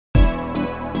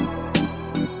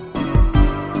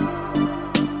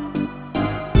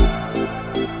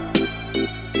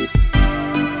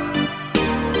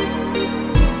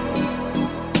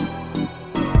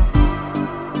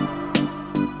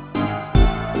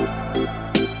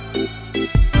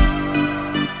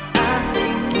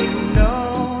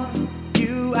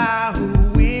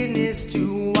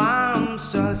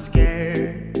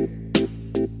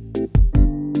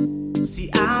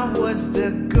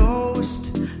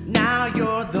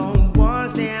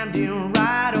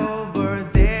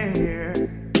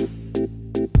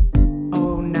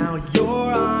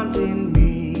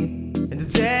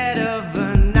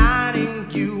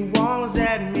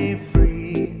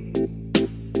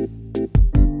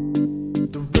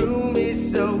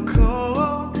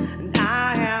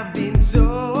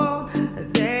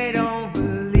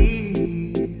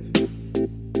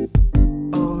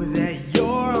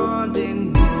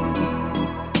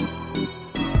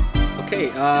Okay,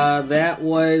 that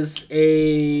was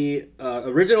a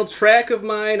original track of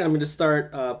mine. I'm going to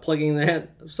start plugging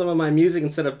some of my music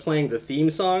instead of playing the theme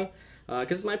song,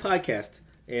 because it's my podcast,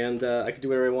 and I can do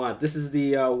whatever I want. This is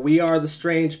the We Are the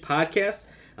Strange podcast.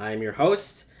 I am your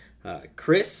host,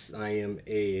 Chris. I am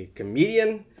a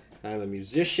comedian. I'm a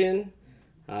musician.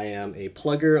 I am a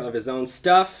plugger of his own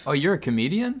stuff. Oh, you're a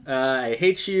comedian? I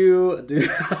hate you.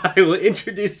 I will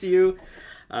introduce you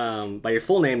by your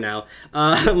full name now.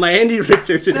 My Andy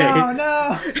Richter today.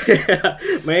 No. Yeah,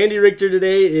 my Andy Richter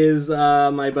today is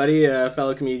my buddy,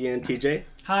 fellow comedian TJ.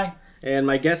 Hi. And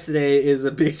my guest today is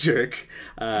a big jerk,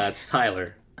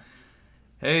 Tyler.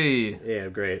 Hey. Yeah,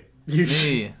 great.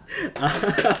 Me.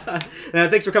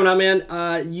 Thanks for coming out,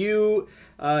 man. You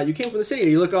came from the city.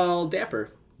 You look all dapper.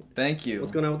 Thank you.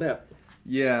 What's going on with that?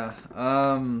 Yeah.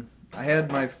 I had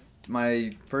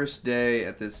my first day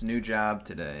at this new job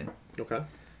today. Okay.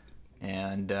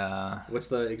 And What's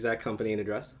the exact company and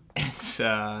address? it's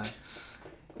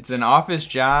an office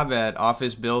job at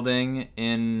office building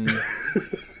in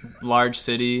large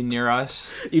city near us.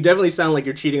 You definitely sound like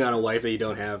you're cheating on a wife that you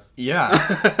don't have. Yeah.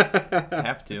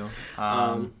 Have to.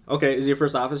 Okay, is your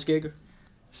first office gig?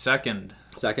 Second.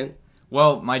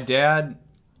 Well, my dad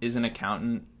is an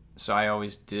accountant, so I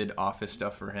always did office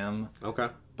stuff for him. Okay.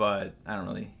 But I don't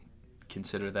really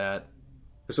consider that.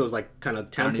 So it was like kind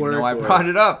of temp I don't even work know I or brought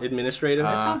it up. administrative?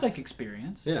 That sounds like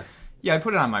experience. Yeah. Yeah, I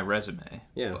put it on my resume.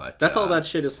 Yeah. But, That's all that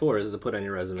shit is for, is to put on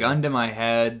your resume. Gun to my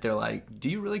head, they're like, do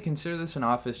you really consider this an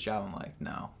office job? I'm like,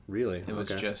 no. Really? It was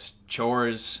just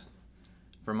chores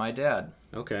for my dad.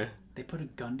 Okay. They put a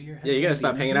gun to your head. Yeah, you gotta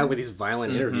stop hanging out with these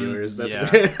violent interviewers. That's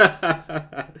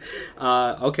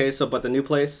okay, so but the new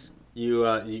place,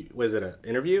 you was it an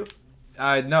interview?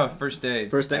 No, first day.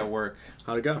 First day? At work.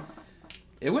 How'd it go?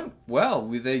 It went well.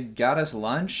 They got us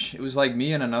lunch. It was like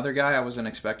me and another guy. I wasn't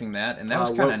expecting that, and that was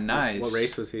kind of nice. What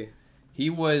race was he? He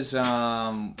was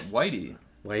whitey.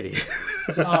 Whitey.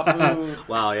 Oh, boo.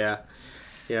 Wow, yeah.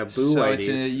 Yeah, boo So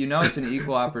whiteys. it's an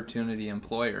equal opportunity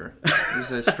employer.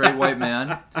 He's a straight white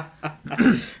man.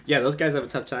 Yeah, those guys have a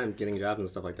tough time getting jobs and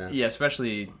stuff like that. Yeah,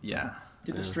 especially, yeah.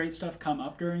 Did the straight stuff come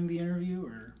up during the interview,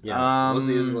 or Yeah. Most of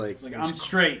these like I'm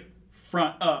straight,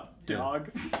 front up,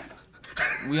 dog?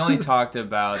 We only talked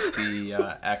about the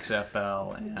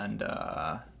XFL and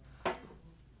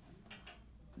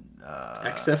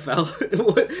XFL.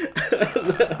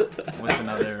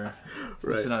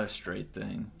 what's another straight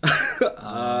thing?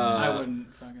 I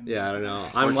wouldn't fucking. Yeah, I don't know.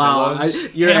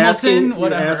 Portillo's? You're Hamilton, asking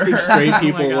whatever. straight Oh my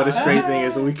people what a God. straight thing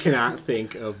is, and we cannot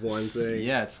think of one thing.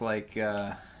 Yeah, it's like,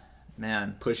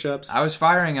 man. Push-ups. I was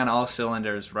firing on all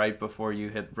cylinders right before you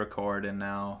hit record, and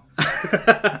now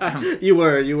You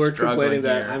were Struggling complaining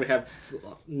that here. I have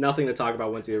nothing to talk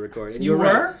about once you record. And You were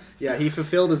were? right. Yeah, he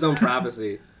fulfilled his own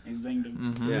prophecy. He zinged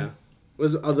him. Mm-hmm. Yeah. It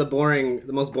was the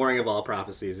most boring of all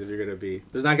prophecies. If you're gonna be,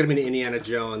 there's not gonna be an Indiana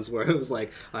Jones where it was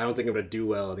like, I don't think I'm gonna do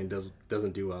well, and he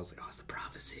doesn't do well. I was like, oh, it's the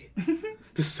prophecy,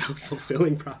 the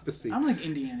self-fulfilling prophecy. I don't think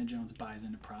Indiana Jones buys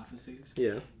into prophecies.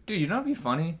 Yeah. Dude, you know what'd be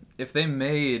funny? If they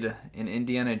made an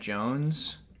Indiana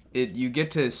Jones, you get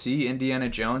to see Indiana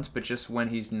Jones, but just when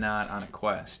he's not on a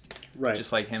quest. Right.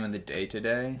 Just like him in the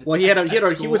day-to-day. Well,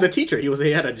 he was a teacher.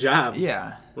 He had a job.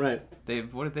 Yeah. Right.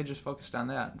 What if they just focused on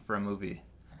that for a movie?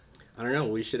 I don't know.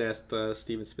 We should ask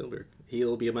Steven Spielberg.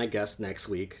 He'll be my guest next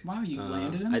week. Wow, you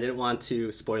landed him? I didn't want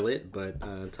to spoil it, but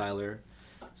Tyler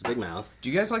is a big mouth. Do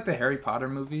you guys like the Harry Potter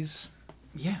movies?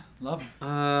 Yeah, love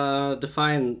him.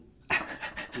 Define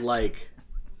like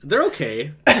they're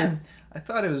okay. I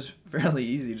thought it was fairly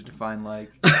easy to define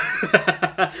like.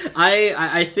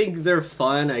 I think they're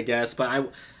fun, I guess,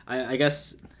 but I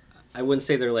guess I wouldn't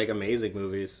say they're like amazing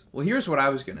movies. Well, here's what I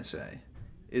was gonna say,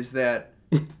 is that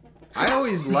I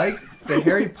always liked the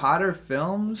Harry Potter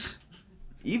films,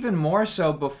 even more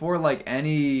so before like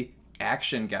any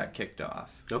action got kicked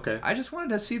off. Okay. I just wanted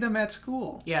to see them at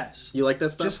school. Yes. You like that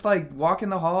stuff? Just like walking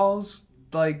the halls,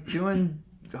 like doing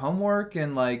homework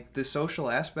and like the social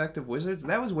aspect of wizards.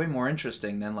 That was way more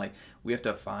interesting than like we have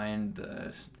to find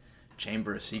the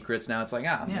Chamber of Secrets now. It's like,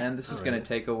 man, this is going to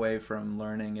take away from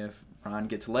learning if Ron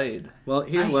gets laid. Well,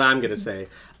 here's what I'm gonna say.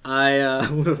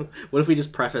 What if we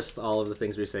just prefaced all of the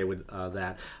things we say with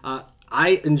that?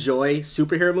 I enjoy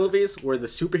superhero movies where the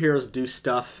superheroes do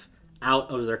stuff out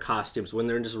of their costumes when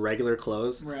they're in just regular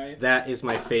clothes. Right. That is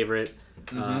my favorite.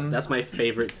 That's my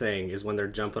favorite thing is when they're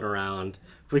jumping around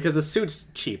because the suit's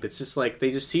cheap. It's just like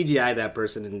they just CGI that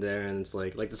person in there, and it's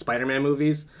like the Spider-Man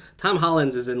movies. Tom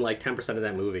Holland is in like 10% of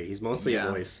that movie. He's mostly a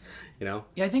voice, you know.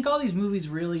 Yeah, I think all these movies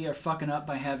really are fucking up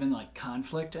by having like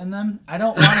conflict in them. I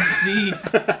don't want to see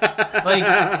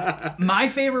like my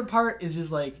favorite part is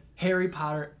just like Harry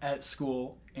Potter at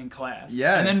school in class.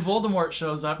 Yes. And then Voldemort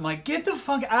shows up. I'm like, get the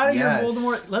fuck out of Yes. here,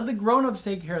 Voldemort. Let the grown-ups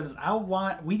take care of this.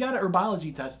 We got a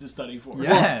herbology test to study for.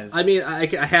 Yes. I mean, I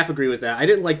half agree with that. I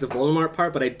didn't like the Voldemort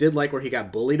part, but I did like where he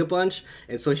got bullied a bunch.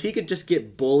 And so if he could just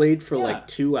get bullied for like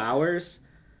 2 hours,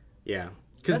 yeah.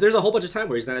 Because there's a whole bunch of time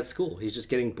where he's not at school. He's just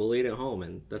getting bullied at home,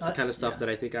 and that's the kind of stuff that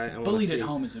I think I want to see. Bullied at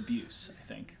home is abuse, I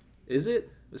think. Is it?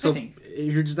 So think.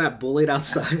 you're just not bullied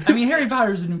outside? I mean, Harry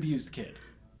Potter's an abused kid.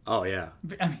 Oh, yeah.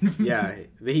 I mean, Yeah,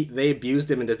 they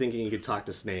abused him into thinking he could talk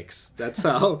to snakes. That's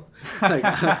how. Like,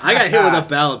 I got hit with a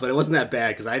belt, but it wasn't that bad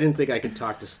because I didn't think I could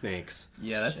talk to snakes.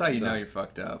 Yeah, that's how you know you're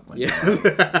fucked up. When Yeah.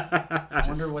 I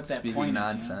wonder what that speaking point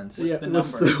nonsense. is. You know? Yeah,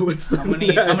 What's the number? what's the how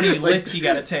many like- licks you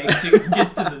gotta take to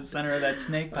get to the center of that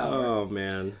snake power? Oh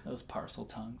man. Those parcel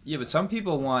tongues. Yeah, but some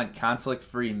people want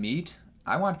conflict-free meat.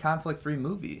 I want conflict-free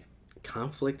movie.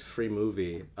 Conflict-free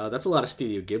movie. That's a lot of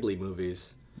Studio Ghibli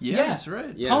movies. Yeah, that's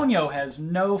right. Yeah. Ponyo has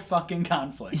no fucking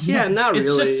conflict. Yeah, not It's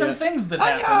really. just some yeah. things that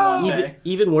happen one day.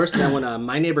 Even worse than that one,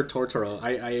 My Neighbor Totoro.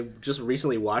 I just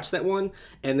recently watched that one,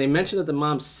 and they mentioned that the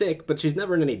mom's sick, but she's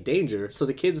never in any danger. So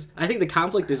the kids, I think the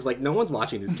conflict is like no one's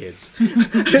watching these kids.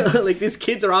 Like these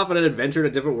kids are off on an adventure in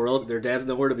a different world. Their dad's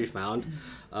nowhere to be found.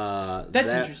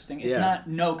 That's interesting. It's not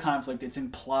no conflict. It's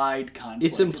implied conflict.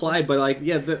 It's implied, but like,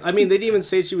 yeah, I mean, they didn't even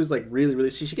say she was like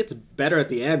really. She gets better at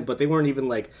the end, but they weren't even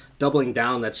like doubling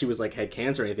down that she was like had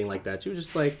cancer or anything like that. She was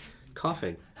just like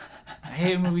coughing. I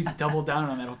hate movies double down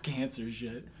on that whole cancer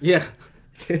shit. Yeah,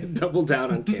 double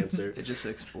down on cancer. They just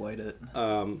exploit it.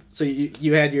 So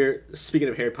you had your, speaking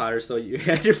of Harry Potter, so you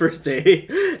had your first day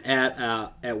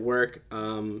at work.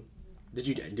 Did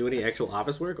you do any actual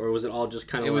office work, or was it all just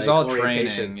kind of? It was like all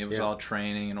orientation? training. It was all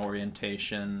training and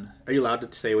orientation. Are you allowed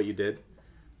to say what you did?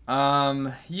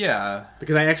 Yeah.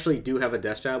 Because I actually do have a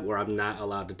desk job where I'm not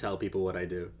allowed to tell people what I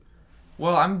do.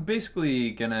 Well, I'm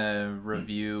basically gonna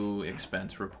review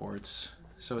expense reports,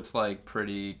 so it's like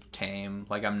pretty tame.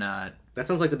 Like I'm not That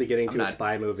sounds like the beginning to a not-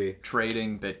 spy movie.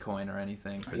 trading Bitcoin or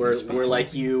anything. For Where these people.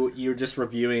 like you're just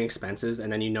reviewing expenses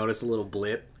and then you notice a little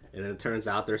blip and it turns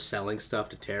out they're selling stuff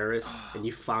to terrorists and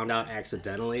you found out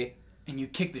accidentally. And you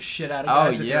kick the shit out of Oh,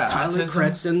 guys with yeah. your Tyler autism.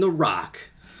 Kretz and The Rock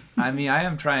I mean, I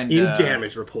am trying in to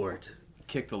Damage Report.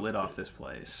 kick the lid off this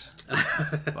place,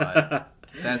 but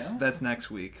that's next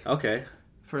week. Okay.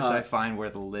 First, I find where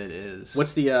the lid is.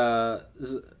 What's the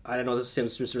I don't know, this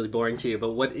seems just really boring to you,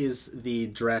 but what is the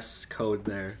dress code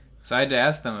there? So I had to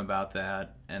ask them about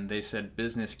that, and they said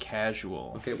business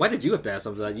casual. Okay, why did you have to ask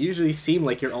something? You usually seem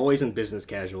like you're always in business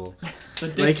casual. So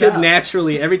Like dicks out.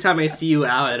 naturally, every time I see you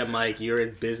out at a mic, you're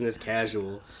in business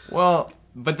casual. Well,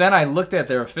 but then I looked at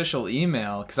their official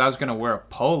email because I was going to wear a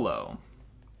polo,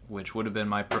 which would have been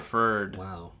my preferred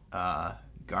Wow.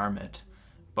 garment.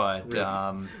 But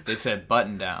they said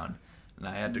button down, and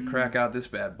I had to crack out this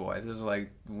bad boy. This is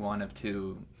like one of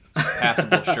two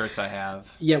passable shirts I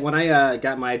have. Yeah, when I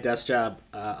got my desk job,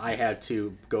 I had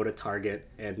to go to Target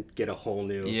and get a whole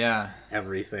new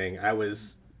everything. I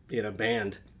was in a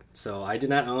band, so I did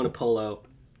not own a polo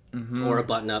or a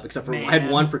button-up, except for I had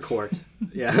one for court.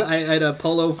 Yeah, I had a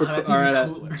polo for that's or I even had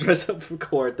a cooler. dress up for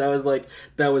court. That was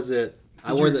it.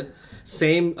 I wore the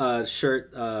same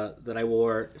shirt that I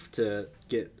wore to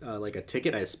get like a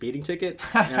ticket. I had a speeding ticket,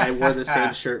 and I wore the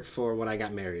same shirt for when I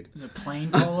got married. Is it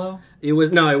plain polo? It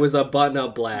was a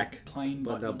button-up black. Plain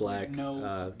Button-up black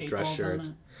No eight dress balls shirt.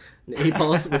 On 8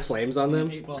 balls with flames on that?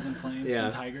 them. 8 balls and flames Yeah.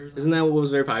 and tigers. Isn't that what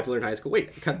was very popular in high school? Wait,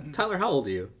 Tyler, how old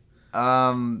are you?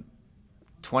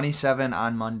 27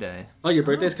 on Monday. Oh, your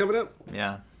birthday's coming up?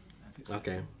 Yeah.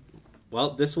 Okay.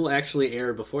 Well, this will actually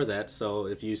air before that, so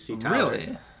if you see Tyler,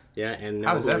 Really? yeah, and know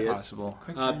How is who that he is. possible?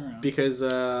 Quick turnaround. Because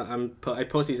I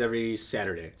post these every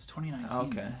Saturday, It's 2019.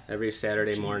 Okay. every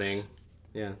Saturday morning.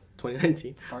 Yeah,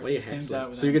 2019. Fart What are you these things hassling? out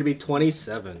with So you're that. gonna be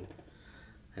 27.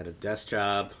 Had a desk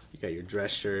job. You got your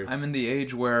dress shirt. I'm in the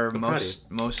age where proud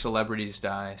most celebrities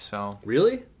die, so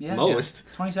Really? Yeah. Most?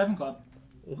 27 Club.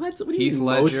 What? What do you Heath mean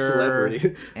most Ledger,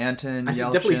 celebrity? Anton I Yelchin,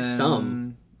 think definitely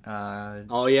some.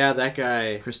 Oh yeah, that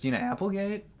guy. Christina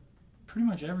Applegate. Pretty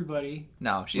much everybody.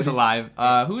 No, she's alive.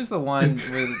 Who was the one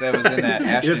that was in that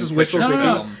Ashton This is wishful Kutcher thinking.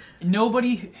 film?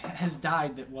 Nobody has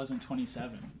died that wasn't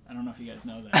 27. I don't know if you guys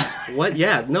know that. What?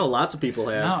 Yeah, no, lots of people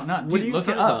have. No, no, What dude, are you look it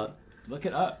talking up. about? Look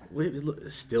it up. What,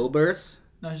 stillbirths?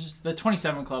 No, it's just the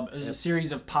 27 Club. It was a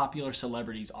series of popular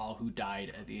celebrities, all who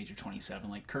died at the age of 27,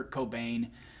 like Kurt Cobain.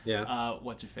 Yeah.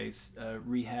 What's her face?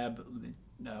 Rehab.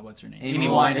 What's her name? Amy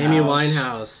Winehouse. Amy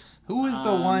Winehouse. Who was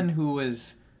the one who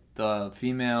was the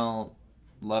female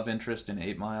love interest in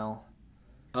 8 Mile?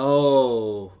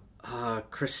 Oh,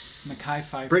 Chris. Mekhi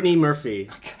Phifer. Brittany Murphy.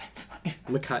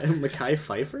 Mekhi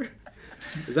Phifer?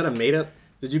 Is that a made up?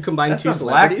 Did you combine That's two a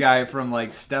black celebrities? guy from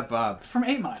like Step Up. From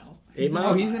 8 Mile. 8 Mile.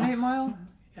 Oh, he's in 8 Mile?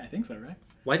 Yeah, I think so, right?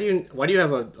 Why do you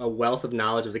have a wealth of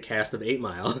knowledge of the cast of 8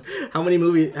 Mile? How many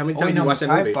times Oh, have you watched that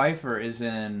movie? Mekhi Phifer is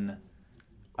in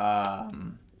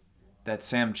that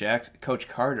Sam Jackson, Coach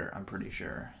Carter, I'm pretty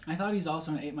sure. I thought he's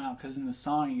also in 8 Mile because in the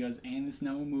song he goes, and it's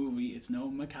no movie, it's no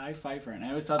Mekhi Phifer. And I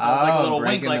always thought that was like a little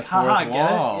wink, breaking like, the haha, fourth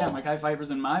get it? wall. Yeah, Mekhi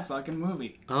Phifer's in my fucking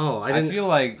movie. Oh, I feel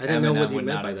like I didn't know Eminem what you would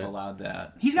meant not by have that. allowed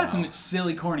that. He's got so. some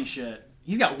silly, corny shit.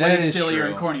 He's got That way is sillier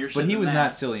true. and cornier shit But he than was that.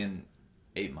 not silly in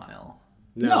 8 Mile.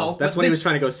 No, that's but when he this- was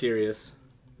trying to go serious,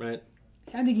 right?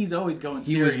 I think he's always going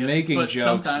He serious. was making but jokes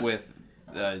sometime- with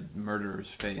the murderer's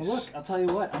face. Well, look, I'll tell you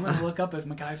what. I'm gonna look up if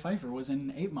Mekhi Phifer was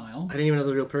in 8 Mile. I didn't even know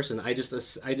the real person. I just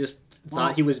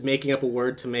thought he was making up a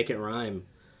word to make it rhyme.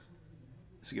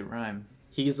 It's a good rhyme.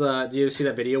 He's do you see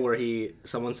that video where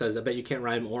someone says, "I bet you can't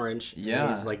rhyme orange"? And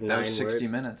Yeah, he's like that 9 was 60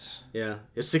 words. minutes. Yeah,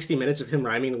 it's 60 minutes of him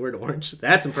rhyming the word orange.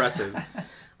 That's impressive.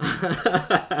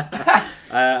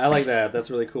 I like that. That's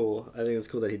really cool. I think it's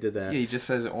cool that he did that. Yeah, he just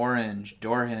says orange,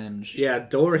 door hinge. Yeah,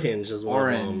 door hinge is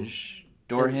one of them. Orange,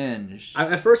 door hinge.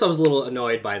 At first, I was a little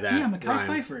annoyed by that. Yeah, Mekhi rhyme.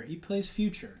 Phifer. He plays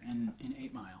Future in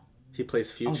 8 Mile. He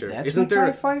plays Future. Oh, that's Isn't there?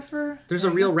 Mekhi Phifer? There's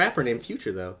a real rapper named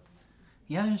Future though.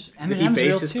 Yeah, there's Eminem's Did he real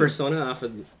base his too. persona off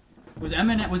of? Was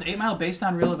 8 Mile based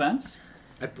on real events?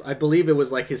 I believe it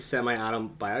was like his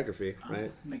semi-autobiography,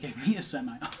 right? They gave me a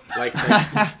semi. Like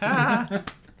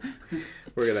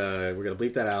we're gonna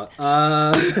bleep that out.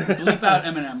 Bleep out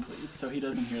Eminem, please, so he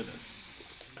doesn't hear this.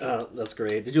 That's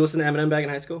great. Did you listen to Eminem back in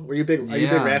high school? Are you a big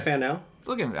rap fan now?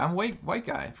 Look at me. I'm white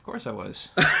guy. Of course I was.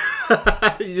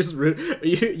 You just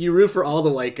root for all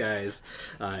the white guys.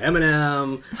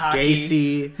 Eminem, Hockey.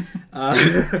 Gacy,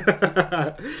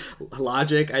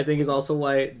 Logic. I think is also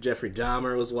white. Jeffrey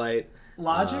Dahmer was white.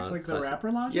 Logic, like the plus-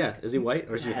 rapper Logic? Yeah, is he white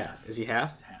or is he half? Half. Is he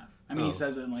half? He's half. I mean, Oh. he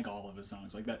says it in like all of his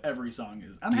songs. Like that, every song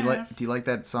is. I'm Do you half. like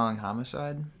that song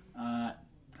Homicide? I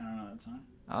don't know that song.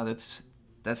 Oh,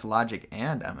 that's Logic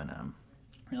and Eminem.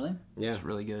 Really? Yeah, It's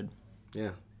really good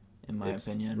yeah. in my It's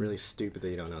opinion. really stupid that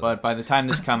you don't know. But by the time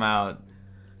this come out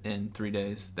in 3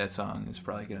 days, that song is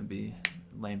probably gonna be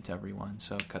lame to everyone.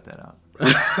 So cut that out.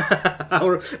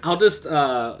 that. I'll just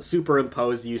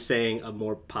superimpose you saying a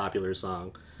more popular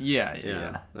song.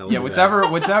 Yeah. that was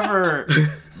Whatever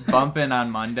bumping on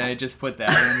Monday, just put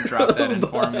that in, drop that in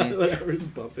for me. Whatever's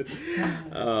bumping.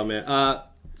 Oh man.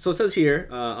 So it says here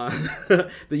that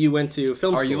you went to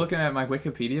film school. Are you looking at my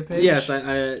Wikipedia page? Yes,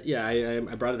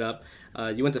 I brought it up.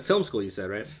 You went to film school, you said,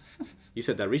 right? You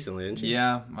said that recently, didn't you?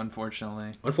 Yeah,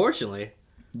 unfortunately. Unfortunately.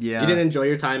 Yeah. You didn't enjoy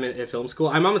your time at film school?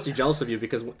 I'm honestly jealous of you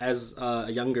because as a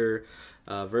younger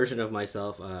version of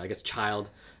myself, I guess child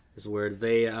is the word,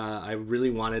 I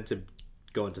really wanted to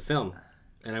go into film.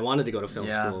 And I wanted to go to film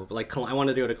school. But I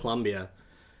wanted to go to Columbia,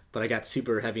 but I got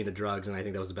super heavy into drugs, and I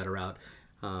think that was a better route.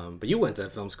 But you went to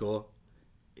film school.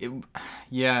 The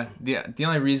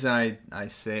only reason I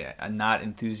say not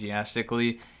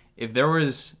enthusiastically, if there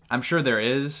was, I'm sure there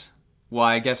is, well,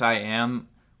 I guess I am,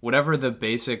 whatever the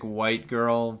basic white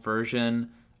girl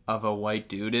version of a white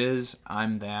dude is,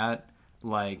 I'm that.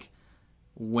 Like,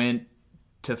 went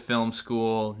to film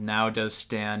school, now does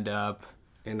stand-up,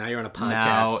 And now you're on a podcast.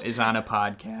 now is on a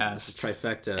podcast.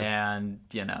 Trifecta. And,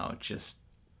 just,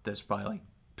 there's probably like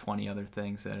 20 other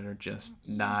things that are just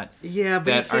not, Yeah, but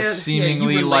that you are can't-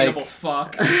 seemingly you like relatable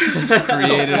fuck.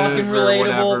 creative fucking or relatable.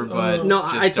 whatever, but No,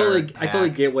 just I totally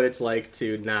hack. get what it's like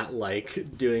to not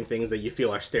like doing things that you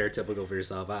feel are stereotypical for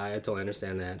yourself. I totally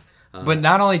understand that. But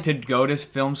not only to go to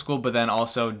film school, but then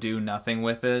also do nothing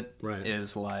with it Right.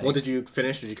 is like. Well, did you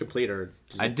finish? Did you complete? Or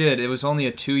did you... I did. It was only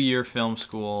a 2-year film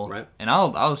school, Right. And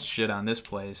I'll shit on this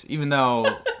place, even though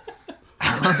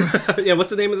Yeah,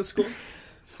 what's the name of the school?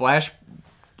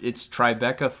 it's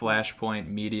Tribeca Flashpoint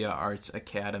Media Arts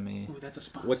Academy, Ooh, that's a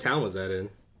sponsor. What town was that in?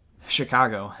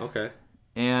 Chicago, Okay.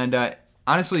 and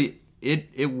honestly,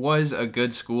 it was a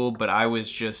good school, but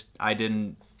I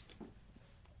didn't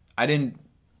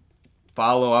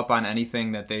follow up on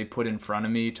anything that they put in front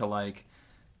of me to like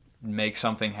make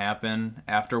something happen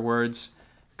afterwards.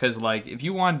 Because like if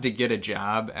you wanted to get a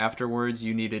job afterwards,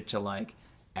 you needed to like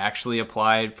actually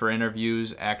apply for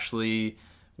interviews, actually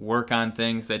work on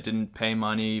things that didn't pay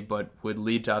money but would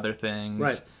lead to other things,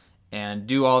 Right. and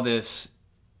do all this.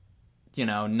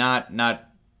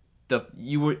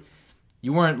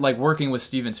 You weren't like working with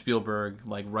Steven Spielberg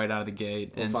like right out of the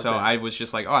gate, and fuck so that. I was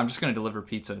just like, oh, I'm just gonna deliver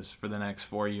pizzas for the next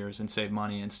 4 years and save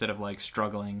money instead of like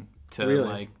struggling to Really?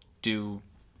 like do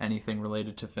anything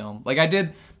related to film. Like I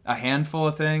did a handful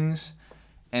of things,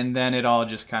 and then it all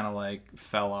just kind of like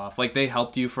fell off. Like they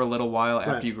helped you for a little while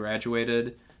after Right. you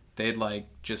graduated. they'd like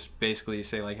just basically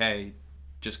say like, hey,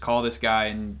 just call this guy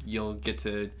and you'll get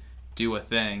to do a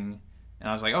thing. And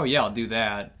I was like, oh yeah, I'll do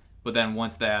that. But then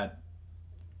once that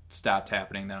stopped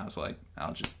happening, then I was like,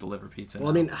 I'll just deliver pizza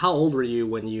Well, now. I mean, how old were you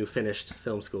when you finished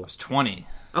film school? I was 20.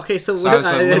 Okay, so I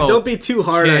was a little don't be too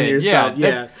hard on yourself.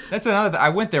 Yeah, That's another. I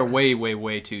went there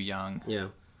way too young. yeah.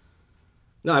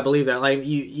 No, I believe that. Like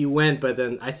you went, but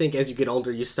then I think as you get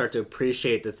older, you start to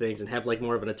appreciate the things and have like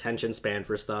more of an attention span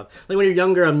for stuff. Like when you're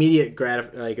younger, immediate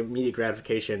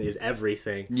gratification is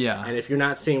everything. Yeah. And if you're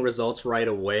not seeing results right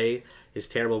away, it's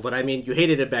terrible. But I mean, you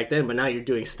hated it back then, but now you're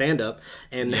doing stand up,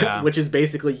 and Yeah. which is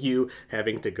basically you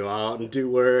having to go out and do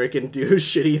work and do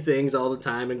shitty things all the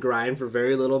time and grind for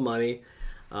very little money.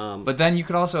 But then you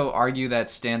could also argue that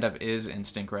stand-up is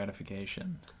instant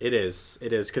gratification. It is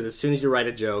because as soon as you write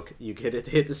a joke, you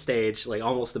hit the stage like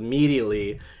almost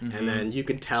immediately, and then you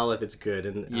can tell if it's good.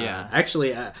 And Yeah.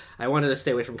 actually, I wanted to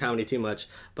stay away from comedy too much,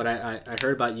 but I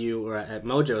heard about you were at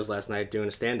Mojo's last night doing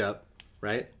a stand up,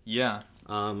 right? Yeah.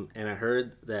 And I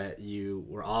heard that you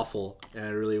were awful, and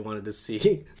I really wanted to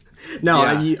see. No,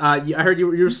 Yeah. I heard you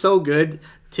were so good.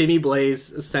 Timmy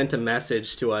Blaze sent a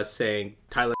message to us saying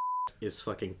Tyler is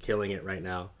fucking killing it right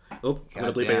now. Oh, I'm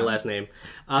gonna bleep out your Goddamn. last name.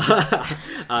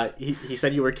 He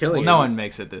said you were killing Well, it. no one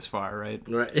makes it this far, right?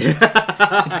 Right.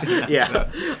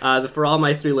 Yeah. For all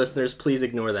my 3 listeners, please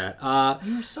ignore that.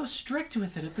 You were so strict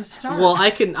with it at the start. Well,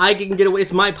 I can get away.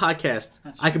 It's my podcast.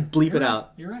 That's I can bleep You're it right.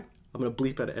 out. You're right. I'm gonna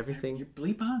bleep out everything. You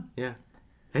bleep on. Yeah.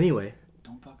 Anyway.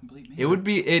 Don't fucking bleep me. It would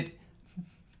be it.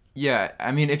 Yeah,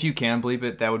 I mean, if you can bleep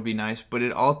it, that would be nice. But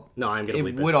No, I'm gonna bleep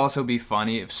it it. would also be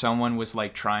funny if someone was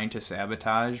like trying to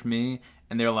sabotage me,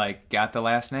 and they're like, "Got the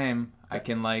last name. I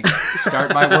can like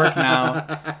start my work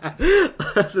now."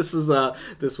 This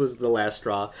was the last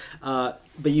straw.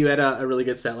 But you had a really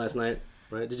good set last night,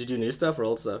 right? Did you do new stuff or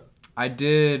old stuff? I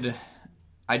did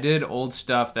old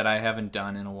stuff that I haven't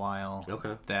done in a while.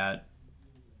 Okay. That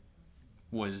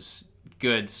was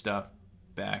good stuff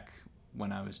back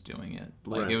when I was doing it.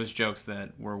 Like Right. it was jokes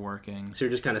that were working. So you're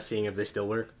just kind of seeing if they still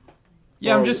work.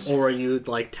 Yeah, or, I'm just Or are you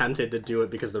like tempted to do it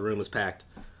because the room was packed?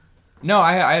 No,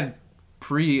 I had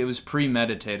it was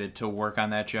premeditated to work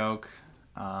on that joke.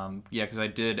 Yeah, because I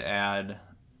did add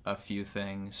a few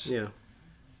things. Yeah.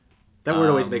 That word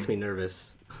always makes me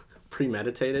nervous.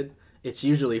 Premeditated. It's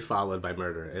usually followed by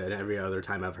murder. And every other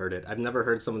time I've heard it, I've never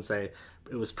heard someone say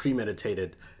it was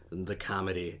premeditated. The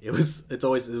comedy. It was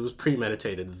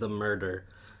premeditated. The murder.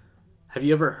 Have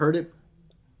you ever heard it?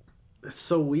 It's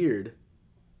so weird.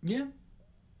 Yeah.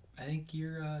 I think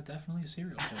you're definitely a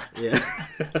serial killer.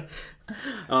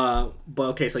 Yeah. But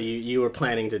okay, so you were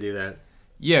planning to do that.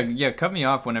 Yeah. Cut me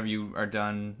off whenever you are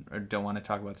done or don't want to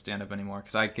talk about stand up anymore,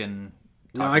 because I can.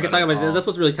 No, I can talk about it all that's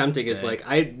what's really tempting is day. like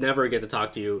I never get to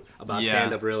talk to you about Yeah.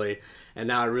 stand up really, and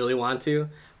now I really want to.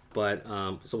 But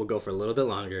so we'll go for a little bit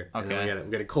longer. And then Okay. we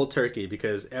got a cold turkey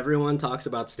because everyone talks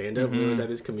about stand up. We always have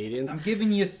these comedians. I'm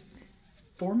giving you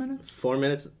 4 minutes. 4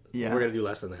 minutes. Yeah. We're gonna do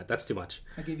less than that. That's too much.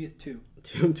 I gave you 2.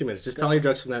 2 minutes. Just tell your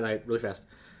jokes from that night really fast.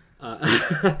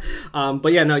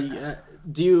 But yeah, no.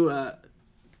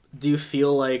 Do you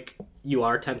feel like you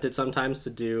are tempted sometimes to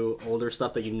do older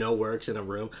stuff that you know works in a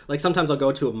room? Like sometimes I'll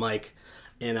go to a mic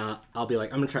and I'll be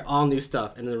like, I'm gonna try all new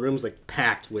stuff, and the room's like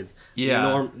packed with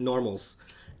normals,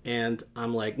 and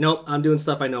I'm like, nope, I'm doing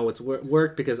stuff I know it's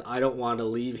work because I don't want to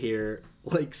leave here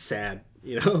like sad,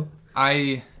 you know?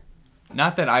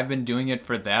 Not that I've been doing it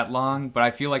for that long, but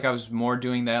I feel like I was more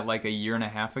doing that like a year and a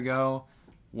half ago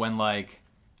when like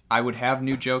I would have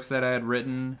new jokes that I had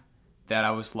written that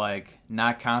I was like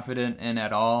not confident in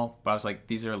at all, but I was like,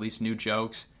 these are at least new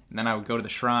jokes. And then I would go to the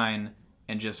Shrine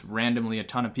and just randomly a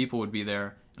ton of people would be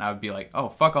there, and I would be like, oh,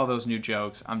 fuck all those new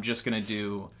jokes. I'm just going to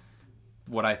do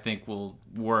what I think will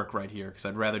work right here because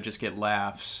I'd rather just get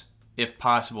laughs, if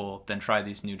possible, than try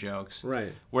these new jokes.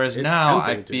 Right. Whereas It's now I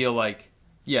tempting to. feel like,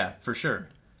 yeah, for sure.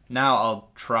 Now I'll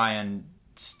try and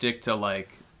stick to like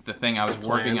the thing I was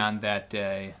working on that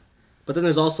day. But then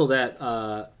there's also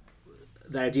that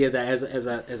idea that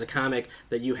as a comic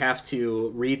that you have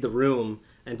to read the room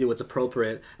and do what's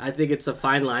appropriate. I think it's a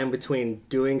fine line between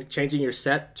changing your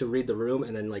set to read the room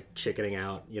and then like chickening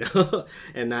out, you know,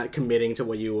 and not committing to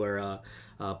what you were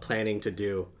planning to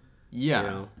do. Yeah.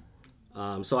 You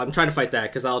know? So I'm trying to fight that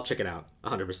because I'll chicken out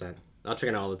 100%. I'll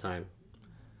chicken out all the time.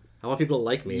 I want people to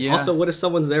like me. Yeah. Also, what if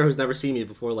someone's there who's never seen me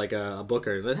before, like a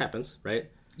booker? That happens, right?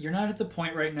 You're not at the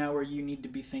point right now where you need to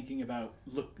be thinking about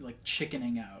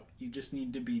chickening out. You just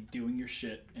need to be doing your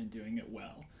shit and doing it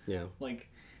well. Yeah. Like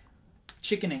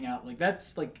chickening out. Like,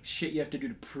 that's like shit you have to do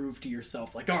to prove to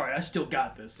yourself, like, all right, I still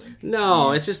got this. Like,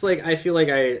 No, it's just like I feel like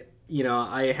I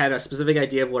had a specific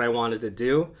idea of what I wanted to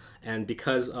do, and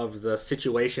because of the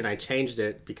situation, I changed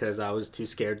it because I was too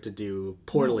scared to do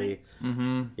poorly.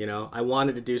 Mm-hmm. I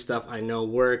wanted to do stuff I know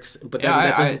works, but then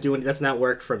that doesn't do any. That's not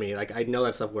work for me. Like, I know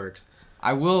that stuff works.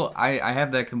 I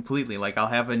have that completely. Like, I'll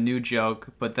have a new joke,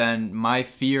 but then my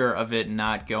fear of it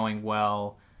not going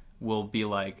well will be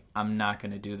like, I'm not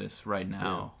going to do this right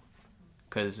now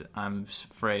because I'm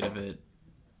afraid of it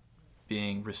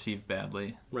being received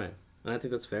badly. Right. And I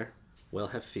think that's fair. Well,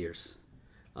 have fears.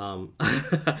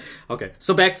 Okay,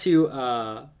 so back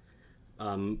to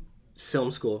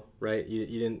film school, right? You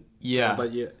didn't... Yeah.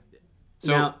 But you...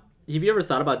 So, now, have you ever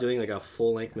thought about doing like a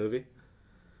full-length movie?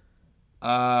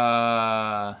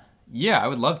 Yeah, I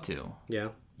would love to. Yeah.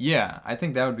 Yeah, I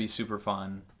think that would be super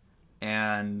fun.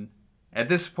 And at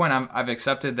this point, I've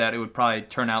accepted that it would probably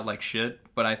turn out like shit,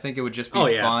 but I think it would just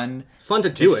be fun. Fun to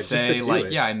do it, say, just to do like,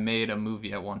 it. yeah, I made a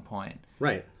movie at one point.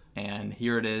 Right. And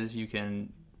here it is. You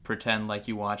can pretend like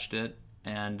you watched it.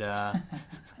 And, but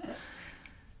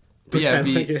yeah,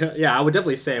 yeah, I would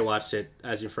definitely say I watched it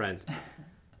as your friend.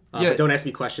 But don't ask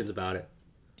me questions about it.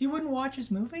 you wouldn't watch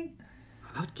his movie?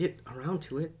 I would get around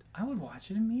to it. I would watch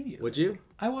it immediately. Would you?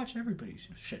 I watch everybody's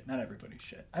shit. Not everybody's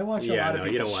shit. I watch a Yeah, lot of no,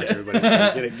 people's you don't watch shit. everybody's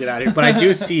stuff. Get out of here. But I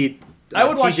do see I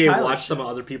would watch TJ Tyler's watch shit. some of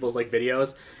other people's like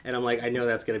videos, and I'm like, I know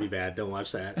that's gonna be bad. Don't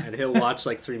watch that. And he'll watch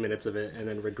like 3 minutes of it and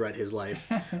then regret his life.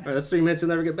 Or that's 3 minutes he'll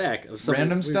never get back. Of some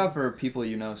random weird- stuff or people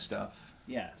you know stuff?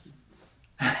 Yes.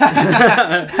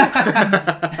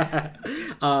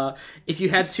 If you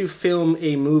had to film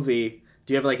a movie,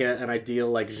 do you have like an ideal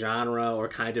like genre or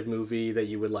kind of movie that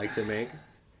you would like to make?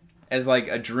 As like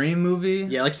a dream movie?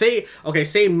 Yeah, like say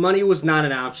money was not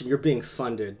an option. You're being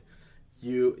funded.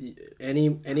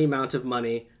 Any amount of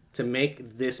money to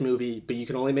make this movie, but you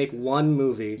can only make one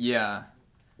movie. Yeah.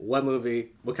 What movie?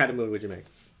 What kind of movie would you make?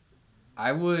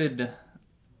 I wouldn't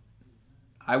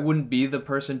be the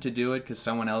person to do it because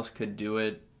someone else could do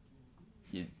it.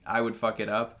 I would fuck it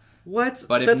up. What?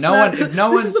 But if That's no not,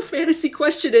 one, this is a fantasy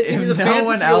question. if no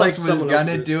one else was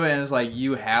gonna do it, and it's like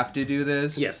you have to do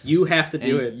this. Yes, you have to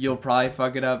do it. You'll probably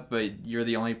fuck it up, but you're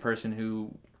the only person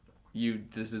who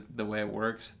this is the way it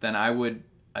works. Then I would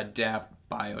adapt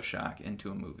BioShock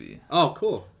into a movie. Oh,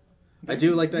 cool! I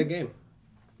do like that game.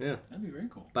 Yeah, That'd be very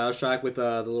cool. BioShock with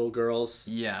the little girls.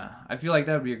 Yeah, I feel like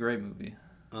that would be a great movie.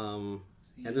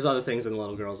 And there's other things in the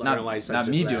little girls. I don't know why you said not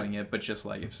just me that. doing it, but just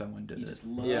like if someone did You it. just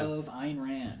love Ayn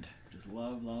Rand. Just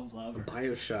love her.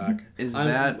 BioShock. Is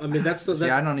I mean, that's the. See,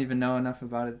 I don't even know enough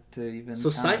about it to even. So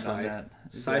comment sci-fi. on that.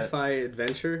 Sci-fi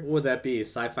adventure? What would that be?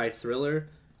 Sci-fi thriller?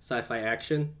 Sci-fi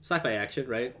action? Sci-fi action,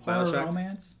 right? Horror BioShock?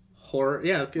 romance? Horror?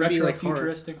 Yeah, it could be like horror.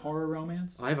 Retro-futuristic horror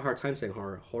romance? I have a hard time saying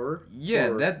horror. Horror? Yeah,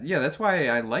 Horror. that's why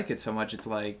I like it so much. It's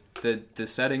like the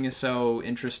setting is so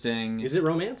interesting. Is it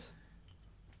romance?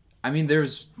 I mean,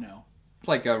 there's No.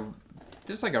 like a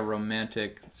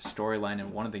romantic storyline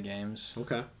in one of the games.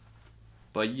 Okay.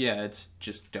 But yeah, it's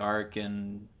just dark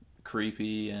and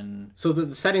creepy and So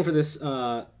the setting for this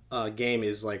game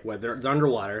is like what? They're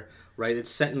underwater, right? It's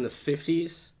set in the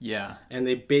 50s, yeah. and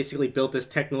they basically built this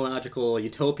technological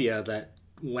utopia that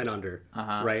went under,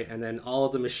 right? And then all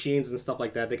of the machines and stuff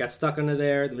like that, they got stuck under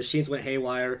there. The machines went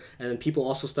haywire, and then people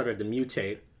also started to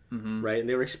mutate, right? And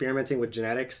they were experimenting with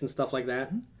genetics and stuff like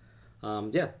that.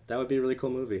 Yeah, that would be a really cool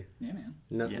movie. Yeah, man.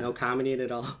 No comedy in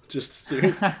it all, just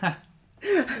serious.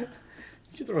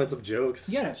 You should throw in some jokes.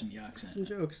 You gotta have some yucks in Some it.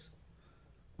 jokes.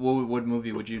 What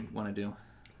movie would you want to do?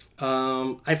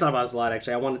 I've thought about this a lot,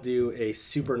 actually. I want to do a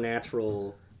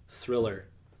supernatural thriller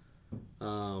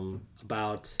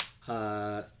about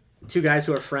two guys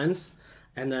who are friends,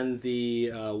 and then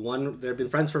they've been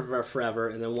friends for forever,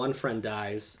 and then one friend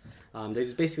dies. They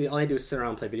just basically, all they do is sit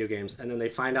around and play video games, and then they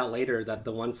find out later that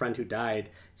the one friend who died,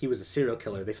 he was a serial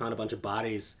killer. They found a bunch of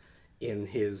bodies in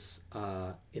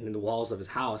in the walls of his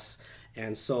house,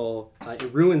 and so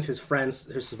it ruins his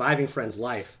surviving friend's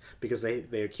life because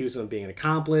they accuse him of being an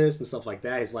accomplice and stuff like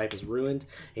that. His life is ruined,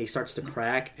 and he starts to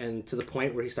crack, and to the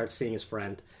point where he starts seeing his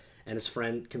friend, and his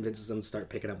friend convinces him to start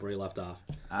picking up where he left off.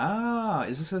 Ah,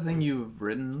 is this a thing you've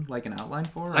written like an outline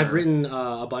for? I've written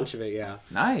a bunch of it, yeah.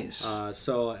 Nice.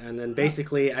 And then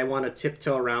basically I want to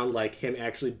tiptoe around like him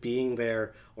actually being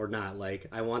there or not. Like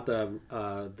I want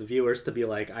the viewers to be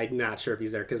like, I'm not sure if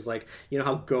he's there, because like, you know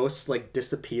how ghosts like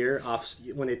disappear off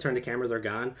when they turn the camera, they're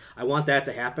gone. I want that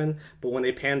to happen, but when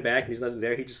they pan back and he's not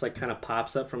there, he just like kind of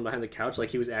pops up from behind the couch like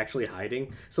he was actually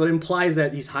hiding. So it implies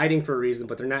that he's hiding for a reason,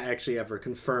 but they're not actually ever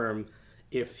confirmed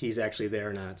if he's actually there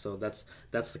or not. So that's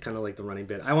the kind of like the running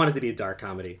bit. I want it to be a dark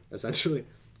comedy, essentially.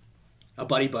 A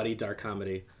buddy dark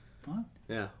comedy. What?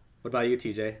 Yeah. What about you,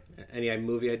 TJ? Any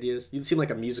movie ideas? You seem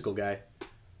like a musical guy.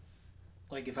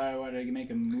 Like if I were to make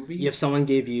a movie? If someone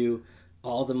gave you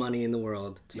all the money in the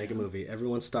world to make a movie,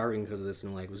 everyone's starving because of this,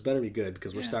 and they're like, "This better be good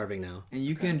because we're starving now." And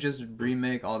you can just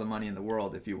remake All the Money in the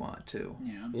World if you want to.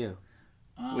 Yeah.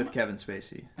 With Kevin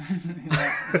Spacey.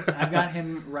 I've got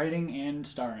him writing and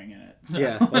starring in it. So.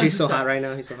 Yeah. Well, he's so hot right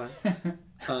now. He's so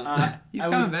hot. He's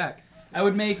coming back. I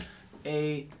would make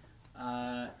a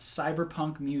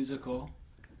cyberpunk musical,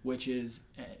 which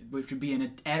would be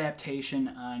an adaptation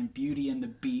on Beauty and the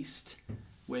Beast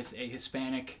with a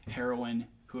Hispanic heroine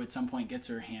who at some point gets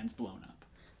her hands blown up.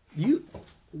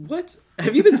 What?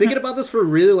 Have you been thinking about this for a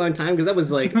really long time? Because that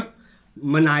was like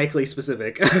maniacally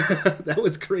specific. That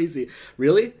was crazy.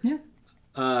 Really? Yeah.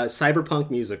 Cyberpunk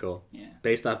musical. Yeah.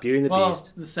 Based off Beauty and the Beast. Well,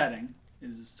 the setting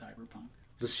is cyberpunk.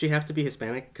 Does she have to be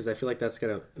Hispanic? Because I feel like that's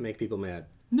going to make people mad.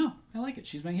 No, I like it.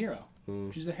 She's my hero.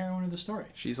 She's the heroine of the story.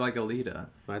 She's like Alita.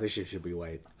 I think she should be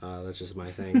white. That's just my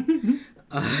thing.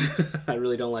 I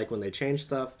really don't like when they change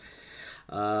stuff.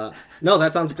 No,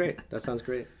 that sounds great.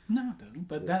 No, it doesn't.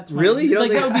 But that's really you don't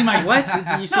that would be my what?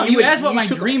 You asked what my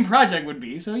dream project would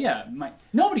be. So yeah,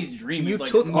 nobody's dream is like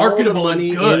took marketable all the money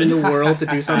and good. in the world to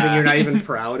do something you're not even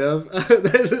proud of.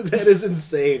 That is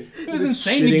insane. It was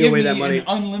insane to give me an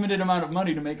unlimited amount of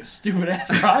money to make a stupid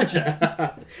ass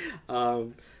project.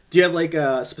 Do you have like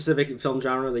a specific film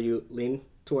genre that you lean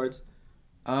towards?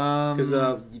 Because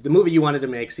the movie you wanted to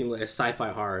make seemed like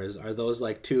sci-fi horrors. Are those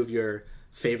like two of your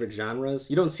favorite genres?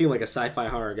 You don't seem like a sci-fi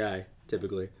horror guy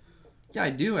typically. Yeah,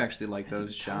 I do actually like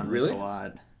those genres a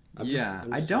lot.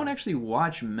 I don't actually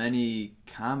watch many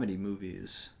comedy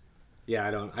movies. Yeah,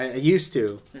 I don't. I used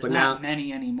to, There's but not now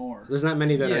many anymore. there's not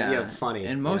many that are funny.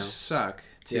 And most suck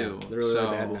too. Yeah, they're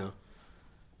really bad now.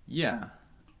 Yeah,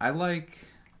 I like.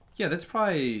 Yeah, that's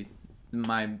probably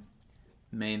my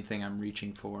main thing I'm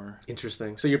reaching for.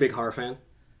 Interesting. So you're a big horror fan?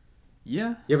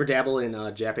 Yeah. You ever dabble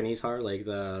in Japanese horror, like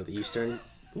the Eastern?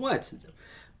 What?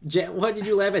 Why did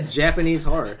you laugh at Japanese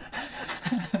horror?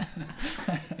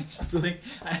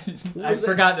 I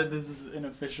forgot that this is an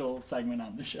official segment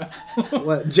on the show.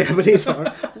 What, Japanese horror?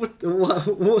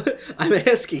 What? I'm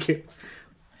asking you.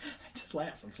 Just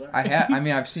laugh. I'm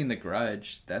sorry. I've seen The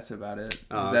Grudge. That's about it.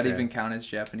 Does that okay. even count as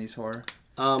Japanese horror?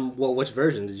 Well, which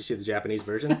version? Did you see the Japanese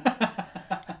version?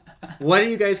 Why do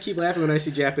you guys keep laughing when I see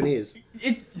Japanese?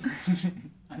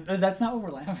 That's not what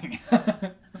we're laughing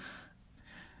at.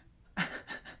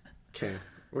 Okay,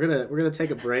 we're gonna take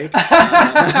a break.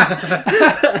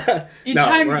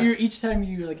 Each time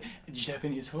you're like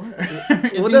Japanese horror,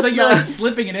 it seems like you're like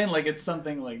slipping it in like it's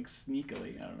something like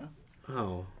sneakily. I don't know.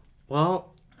 Oh,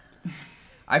 well,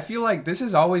 I feel like this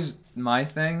is always my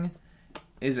thing.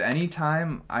 Is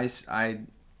anytime I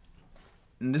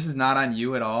and this is not on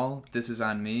you at all. This is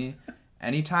on me.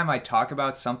 Anytime I talk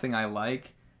about something I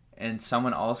like, and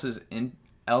someone else is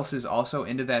also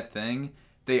into that thing,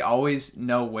 they always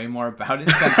know way more about it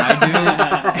than I do,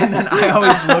 and then I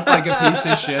always look like a piece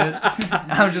of shit.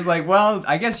 I'm just like, well,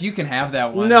 I guess you can have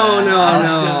that one. No, and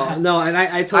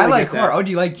I totally I like get horror. that. Oh, do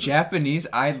you like Japanese?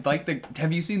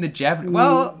 Have you seen the Japanese?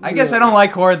 Well, I guess I don't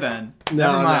like horror then.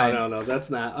 Never mind. No, that's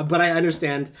not. But I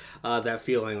understand that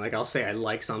feeling. Like, I'll say I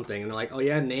like something, and they're like, oh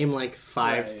yeah, name like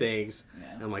 5 things.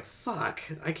 Yeah. And I'm like, fuck,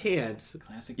 I can't.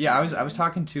 Classic. Yeah, I was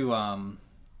talking to name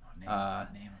I'm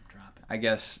dropping. I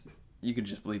guess you could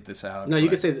just bleep this out. No, you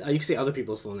could say other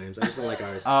people's full names. I just don't like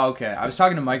ours. Oh, okay. I was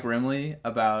talking to Mike Rimley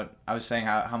about. I was saying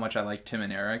how much I like Tim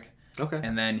and Eric. Okay.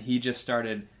 And then he just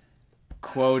started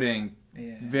quoting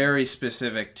very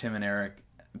specific Tim and Eric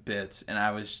bits, and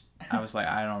I was like,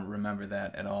 I don't remember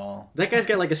that at all. That guy's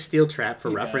got like a steel trap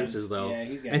for references, though.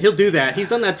 Yeah, and he'll do that. He's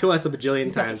done that to us a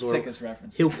bajillion times. The sickest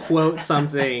references. He'll quote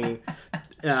something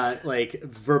like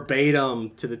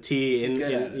verbatim to the T. He's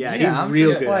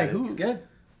real good. Like, He's good.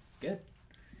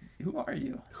 Who are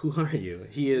you? Who are you?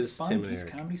 He is Tim and Eric. He's a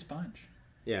comedy sponge.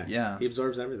 Yeah. He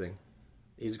absorbs everything.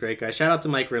 He's a great guy. Shout out to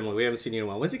Mike Rimley. We haven't seen you in a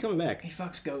while. When's he coming back? He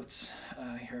fucks goats.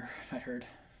 I heard.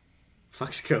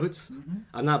 Fucks goats? Mm-hmm.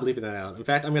 I'm not bleeping that out. In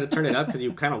fact, I'm going to turn it up because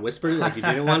you kind of whispered like you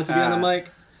didn't want it to be on the mic.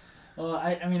 Well,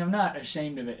 I mean, I'm not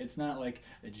ashamed of it. It's not like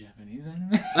a Japanese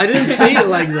anime. I didn't say it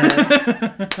like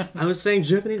that. I was saying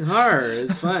Japanese horror.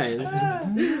 It's fine.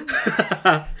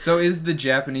 So is the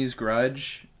Japanese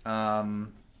Grudge better?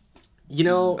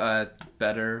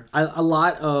 A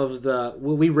lot of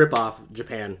we rip off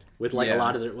Japan with like a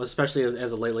lot of especially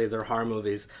as of lately their horror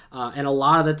movies, and a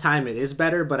lot of the time it is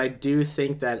better. But I do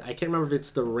think that I can't remember if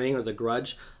it's The Ring or The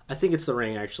Grudge. I think it's The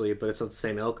Ring actually, but it's not the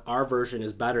same ilk. Our version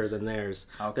is better than theirs.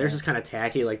 Okay. Theirs is kind of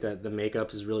tacky, like the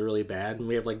makeup is really really bad, and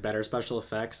we have like better special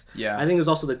effects. Yeah. I think there's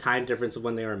also the time difference of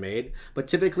when they were made. But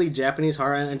typically Japanese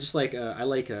horror and just like I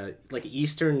like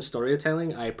Eastern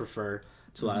storytelling, I prefer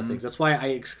to a lot of things. That's why I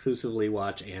exclusively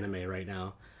watch anime right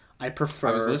now. I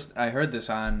prefer. I heard this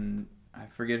on, I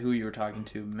forget who you were talking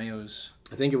to. Mayo's.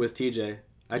 I think it was TJ.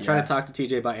 I try Yeah. to talk to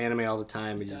TJ about anime all the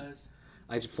time. Does.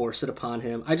 I just force it upon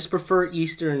him. I just prefer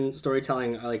Eastern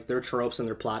storytelling, like their tropes and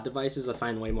their plot devices. I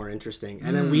find way more interesting,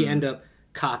 and then we end up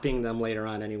copying them later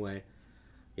on anyway.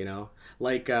 You know,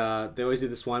 like they always do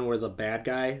this one where the bad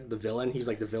guy, the villain, he's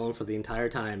like the villain for the entire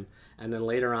time, and then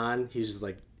later on he's just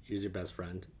like, he's your best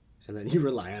friend, and then you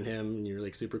rely on him, and you're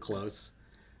like super close.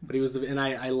 But he was, and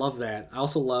I love that. I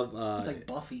also love. It's like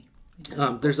Buffy.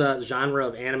 There's a genre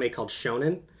of anime called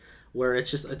shonen, where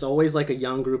it's always like a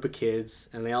young group of kids,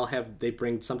 and they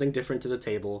bring something different to the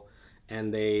table,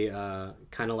 and they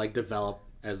kind of like develop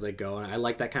as they go. And I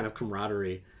like that kind of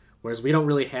camaraderie. Whereas we don't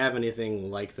really have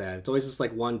anything like that. It's always just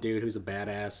like one dude who's a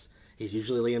badass. He's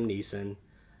usually Liam Neeson.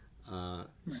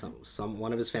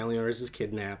 One of his family members is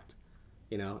kidnapped,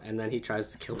 you know, and then he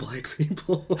tries to kill black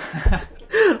people. He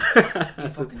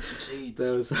fucking succeeds.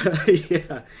 That was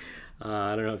yeah.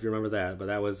 I don't know if you remember that, but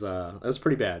that was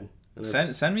pretty bad. And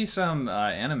Send me some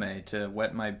anime to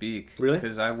wet my beak. Really?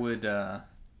 Because I would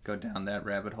go down that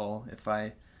rabbit hole if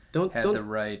I don't the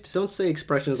right. Don't say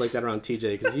expressions like that around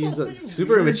TJ because he's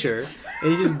super immature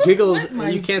and he just giggles.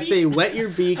 And you can't say "wet your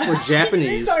beak" or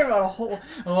Japanese. You're talking about a whole.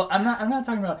 Well, I'm not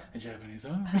talking about a Japanese.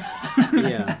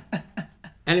 Yeah.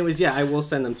 Anyways, yeah, I will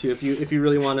send them to you if you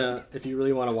really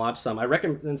wanna watch some. I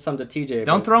recommend some to TJ.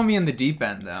 Don't throw me in the deep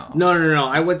end though. No.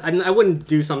 I wouldn't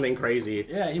do something crazy.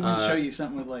 Yeah, even show you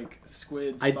something with like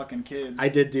squids, fucking kids. I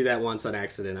did do that once on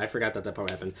accident. I forgot that part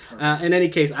happened. In any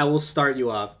case, I will start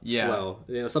you off slow.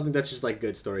 You know, something that's just like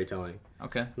good storytelling.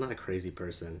 Okay. I'm not a crazy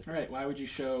person. All right. Why would you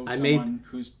show I someone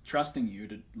who's trusting you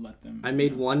to let them? I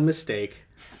made one mistake.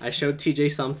 I showed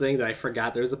TJ something that I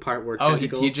forgot. There's a part where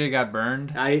tentacles. TJ got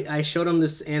burned. I showed him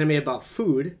this anime about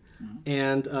food,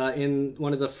 and in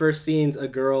one of the first scenes, a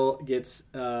girl gets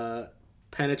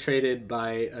penetrated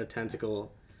by a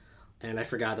tentacle, and I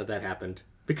forgot that happened.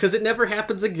 Because it never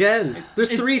happens again. There's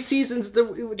 3 seasons.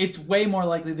 It's way more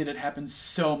likely that it happens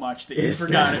so much that you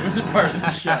forgot it was a part of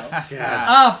the show.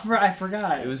 I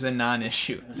forgot. It was a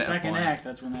non-issue. The second act,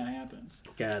 that's when that happens.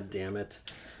 God damn it.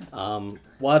 Well,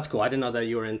 that's cool. I didn't know that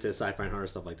you were into sci-fi and horror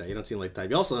stuff like that. You don't seem like the type.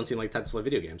 You also don't seem like the type to play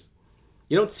video games.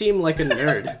 You don't seem like a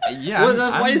nerd. Yeah.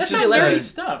 Why is That's it just hilarious? nerdy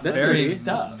stuff. That's very nerdy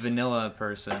stuff. vanilla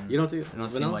person. You don't I don't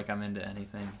seem like I'm into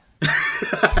anything.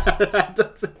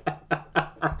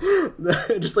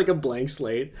 Just like a blank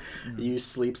slate. You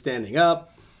sleep standing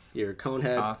up. You're a cone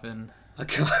head. Coffin.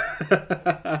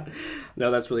 No,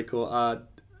 that's really cool.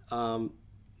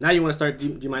 Now you want to start.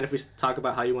 Do you mind if we talk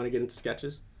about how you want to get into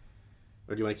sketches,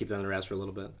 or do you want to keep that on the wraps for a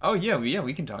little bit? Oh yeah,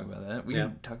 we can talk about that. We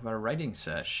can talk about a writing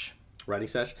sesh. Writing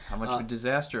sesh. How much of a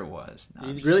disaster it was. No,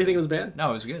 You really think it was bad? No,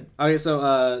 it was good. Okay,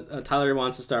 so Tyler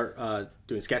wants to start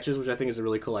doing sketches, which I think is a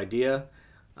really cool idea,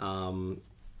 and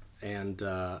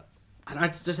I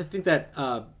think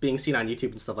that being seen on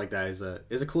YouTube and stuff like that is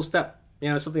a cool step. You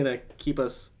know, something to keep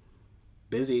us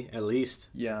busy at least.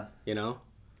 Yeah. You know,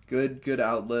 Good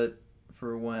outlet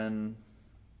for when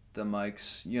the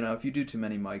mics. You know, if you do too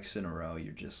many mics in a row,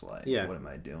 you're just like, what am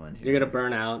I doing here? You're gonna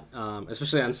burn out,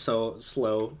 especially on so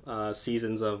slow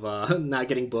seasons of not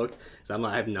getting booked. So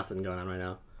I have nothing going on right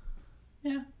now.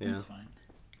 Yeah, that's fine.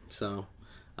 So,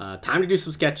 time to do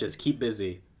some sketches. Keep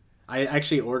busy. I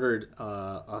actually ordered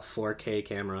a 4K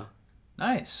camera.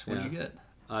 Nice. What'd you get?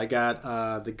 I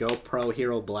got the GoPro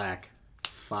Hero Black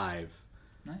 5.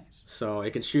 Nice. So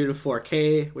it can shoot in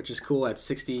 4K, which is cool at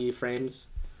 60 frames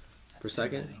per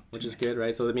second, which is good,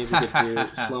 right? So that means we could do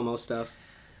slow-mo stuff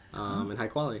in high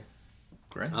quality.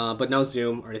 Great. But no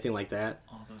zoom or anything like that.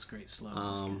 All those great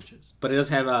slow sketches. But it does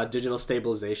have digital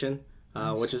stabilization,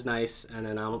 which is nice. And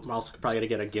then I'm also probably going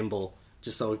to get a gimbal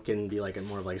just so it can be like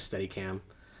more of like a steady cam.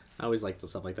 I always like the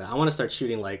stuff like that. I want to start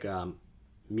shooting like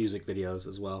music videos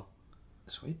as well.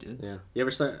 Sweet, dude. Yeah.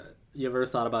 You ever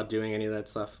thought about doing any of that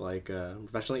stuff like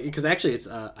professionally? Because actually, it's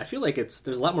I feel like there's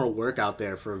a lot more work out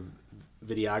there for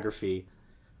videography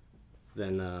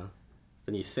than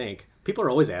you think. People are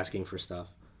always asking for stuff.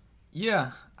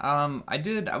 Yeah.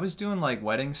 I was doing like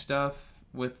wedding stuff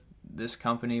with this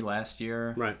company last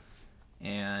year. Right.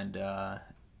 And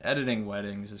editing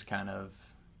weddings is kind of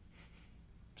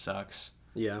sucks.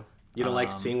 Yeah. You don't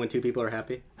like seeing when 2 people are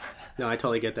happy? No, I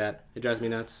totally get that. It drives me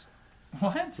nuts.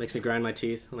 What? Makes me grind my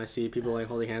teeth when I see people like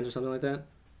holding hands or something like that.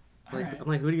 Like, Alright. I'm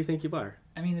like, who do you think you are?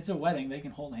 I mean, it's a wedding. They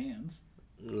can hold hands.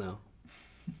 No,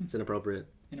 it's inappropriate.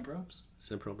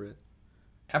 Inappropriate.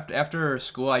 After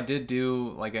school, I did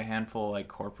do like a handful like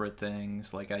corporate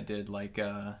things. Like I did like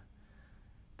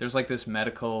there's like this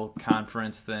medical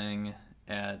conference thing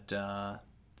at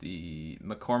the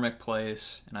McCormick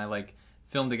Place, and I like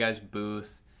filmed a guy's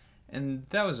booth, and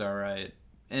that was all right.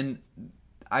 And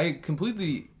I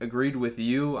completely agreed with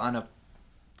you on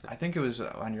I think it was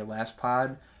on your last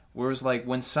pod, where it was like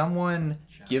when someone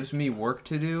gives me work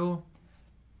to do,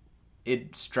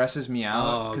 it stresses me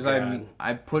out because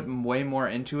I put way more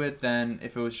into it than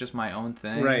if it was just my own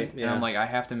thing. Right. Yeah. And I'm like, I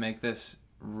have to make this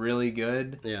really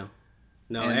good. Yeah.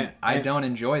 No, And I don't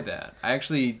enjoy that. I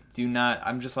actually do not.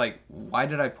 I'm just like, why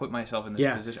did I put myself in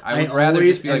this position? I would rather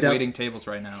just be like waiting tables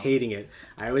right now. Hating it.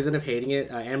 I always end up hating it.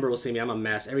 Amber will see me. I'm a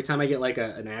mess. Every time I get like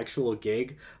an actual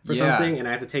gig for something and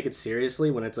I have to take it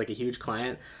seriously when it's like a huge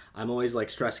client, I'm always like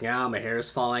stressing out. My hair is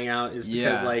falling out. Is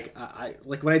because like I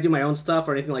like when I do my own stuff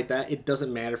or anything like that, it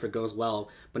doesn't matter if it goes well.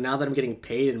 But now that I'm getting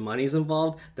paid and money's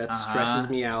involved, that stresses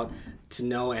me out to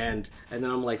no end. And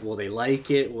then I'm like, will they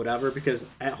like it, whatever? Because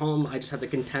at home I just have to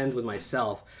contend with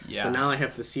myself. Yeah. But now I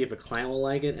have to see if a client will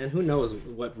like it, and who knows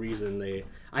what reason they.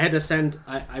 I had to send.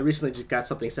 I recently just got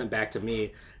something sent back to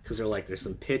me because they're like there's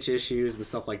some pitch issues and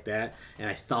stuff like that, and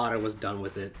I thought I was done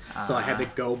with it, so I had to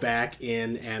go back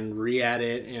in and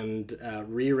re-edit and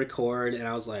re-record, and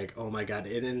I was like, oh my god!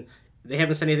 And then they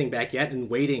haven't sent anything back yet, and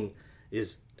waiting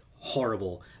is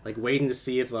horrible. Like waiting to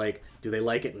see if like do they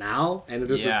like it now, and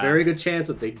there's a very good chance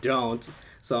that they don't.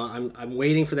 So I'm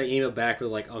waiting for that email back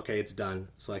with like okay it's done,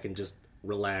 so I can just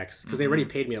relax because they already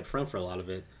paid me up front for a lot of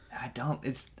it. I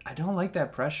don't like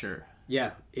that pressure.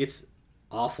 Yeah, it's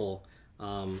awful.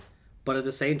 But at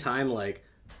the same time, like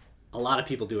a lot of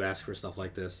people do ask for stuff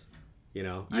like this. You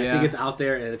know, I think it's out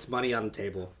there and it's money on the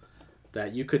table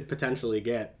that you could potentially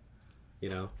get. You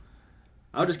know,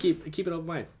 I'll just keep an open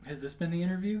mind. Has this been the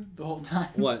interview the whole time?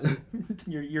 What?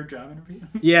 your job interview?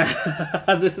 Yeah,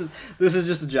 this is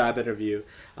just a job interview.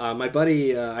 My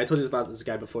buddy, I told you about this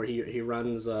guy before. He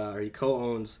runs or he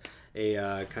co-owns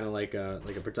a kind of like a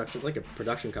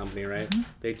production company, right? Mm-hmm.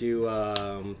 They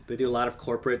do a lot of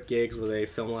corporate gigs where they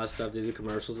film a lot of stuff. They do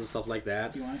commercials and stuff like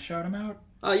that. Do you want to shout him out?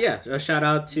 Yeah, a shout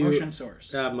out to Motion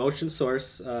Source. Motion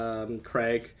Source,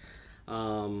 Craig.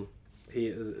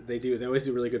 They always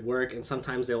do really good work, and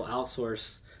sometimes they'll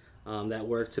outsource that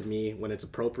work to me when it's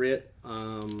appropriate,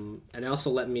 and they also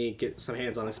let me get some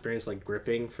hands-on experience like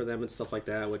gripping for them and stuff like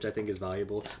that, which I think is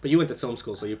valuable. But you went to film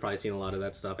school, so you've probably seen a lot of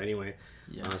that stuff anyway.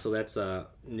 Yeah. So that's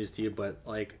news to you. But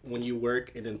like when you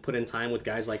work and then put in time with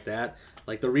guys like that,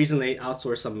 like the reason they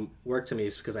outsource some work to me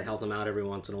is because I help them out every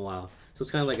once in a while. So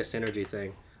it's kind of like a synergy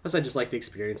thing. Plus, I just like the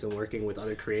experience in working with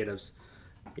other creatives.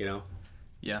 You know.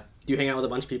 Yeah. Do you hang out with a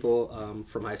bunch of people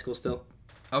from high school still?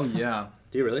 Oh yeah.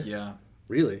 Do you really? Yeah.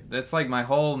 Really? That's like my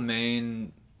whole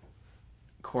main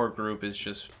core group is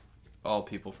just all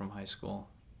people from high school.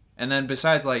 And then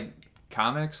besides like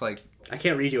comics, like I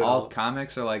can't read you at all all.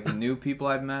 comics are like new people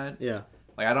I've met. Yeah.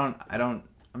 Like I'm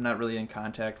not really in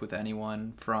contact with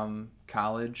anyone from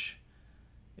college.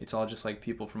 It's all just like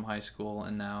people from high school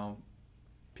and now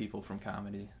people from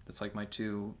comedy. That's like my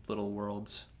two little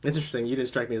worlds. It's interesting. You didn't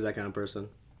strike me as that kind of person.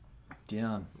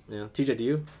 Yeah. Yeah. TJ, do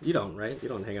you? You don't, right? You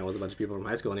don't hang out with a bunch of people from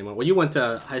high school anymore. Well, you went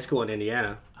to high school in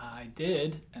Indiana. I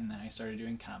did, and then I started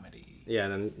doing comedy. Yeah,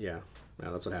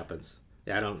 well, that's what happens.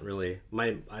 Yeah, I don't really.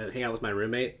 I hang out with my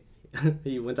roommate.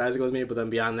 He went to high school with me, but then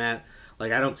beyond that,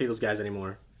 like I don't see those guys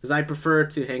anymore. Because I prefer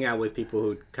to hang out with people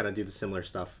who kind of do the similar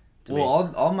stuff to me.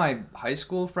 All my high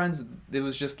school friends, it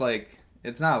was just like,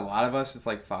 it's not a lot of us, it's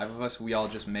like 5 of us. We all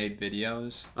just made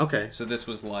videos. Okay. So this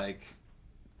was like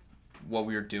what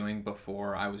we were doing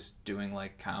before I was doing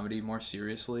like comedy more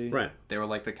seriously. Right. They were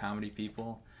like the comedy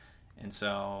people. And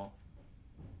so,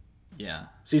 yeah.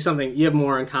 So you have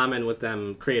more in common with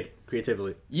them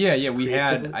creatively. Yeah, we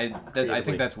had, I Creatively,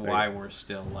 think that's why right. we're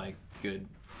still like good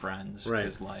friends. Right.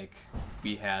 Because like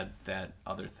we had that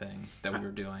other thing that we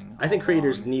were doing. I think all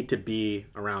creators along. need to be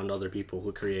around other people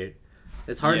who create.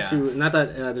 It's hard to, not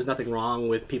that there's nothing wrong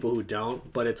with people who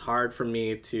don't, but it's hard for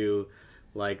me to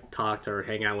like talk to or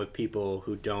hang out with people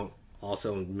who don't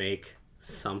also make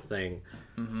something.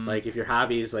 Mm-hmm. Like if your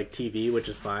hobby is like TV, which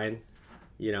is fine,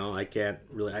 you know, I can't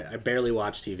really, I barely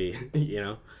watch TV, you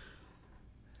know.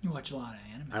 You watch a lot of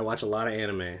anime. I watch a lot of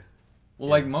anime. Well,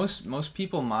 like most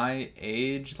people my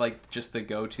age, like just the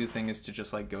go-to thing is to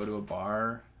just like go to a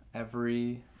bar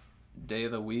every day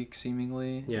of the week,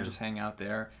 seemingly, and just hang out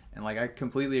there. And like I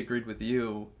completely agreed with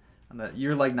you on that.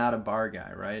 You're like not a bar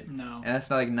guy, right? No. And that's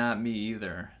like not me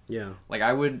either. Yeah. Like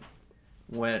I would,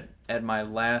 when at my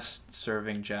last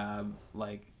serving job,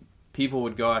 like people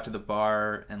would go out to the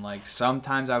bar and like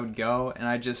sometimes I would go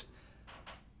and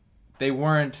they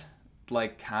weren't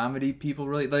like comedy people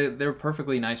really. They were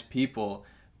perfectly nice people,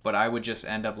 but I would just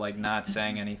end up like not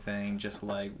saying anything, just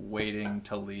like waiting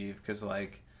to leave because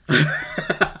like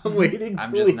Waiting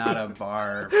I'm to just leave. not a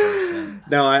bar person.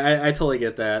 No, I totally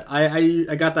get that.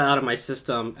 I got that out of my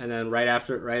system, and then right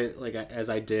as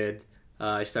I did,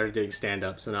 I started doing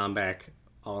stand-up, so now I'm back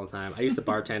all the time. I used to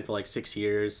bartend for like 6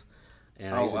 years,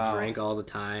 and I used to drink all the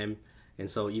time, and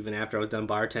so even after I was done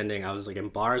bartending, I was like in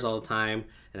bars all the time,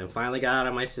 and then finally got out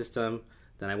of my system.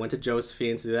 Then I went to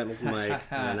Josephine's to do that with Mike,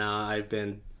 and now I've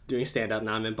been doing stand-up.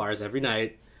 Now I'm in bars every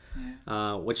night.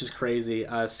 Which is crazy.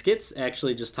 Skits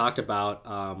actually just talked about.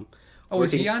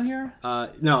 Was he on here?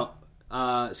 No,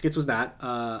 Skits was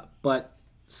not. But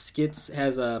Skits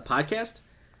has a podcast.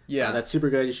 Yeah, that's super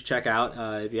good. You should check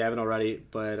out if you haven't already.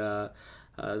 But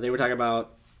they were talking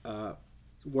about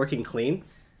working clean.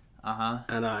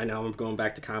 And I know I'm going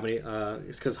back to comedy.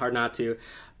 It's because hard not to,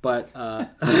 but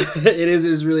it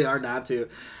is really hard not to.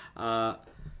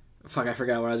 Fuck, I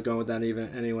forgot where I was going with that.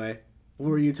 Even anyway, what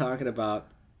were you talking about?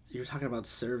 You were talking about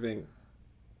serving.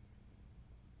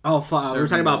 Oh, fuck. We were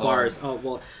talking about bars. Oh,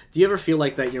 well, do you ever feel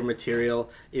like that your material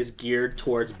is geared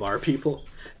towards bar people?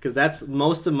 Because that's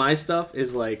most of my stuff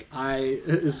is like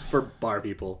is for bar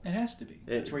people. It has to be.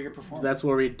 That's where you're performing. That's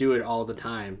where we do it all the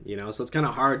time, you know. So it's kind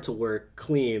of hard to work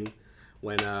clean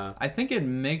when. I think it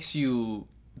makes you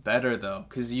better though,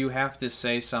 because you have to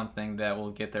say something that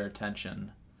will get their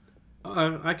attention.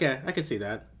 Okay, I could see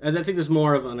that. And I think there's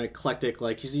more of an eclectic,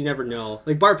 like, 'cause you never know.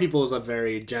 Like, bar people is a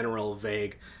very general,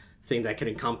 vague thing that can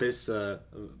encompass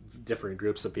different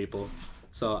groups of people.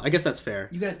 So I guess that's fair.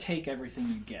 You gotta take everything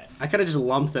you get. I kind of just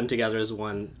lump them together as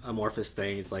one amorphous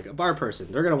thing. It's like a bar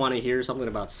person. They're going to want to hear something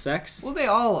about sex. Well, they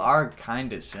all are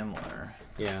kind of similar.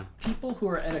 Yeah. People who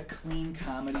are at a clean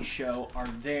comedy show are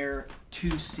there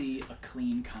to see a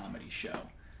clean comedy show.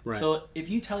 Right. So if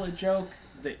you tell a joke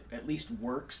that at least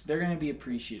works, they're going to be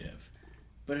appreciative.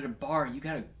 But at a bar, you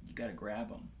gotta grab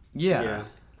them. Yeah.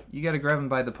 You gotta grab them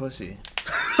by the pussy.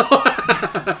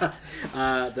 That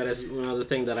is another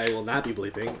thing that I will not be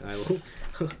bleeping.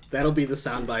 That'll be the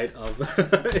soundbite of.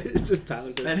 It's just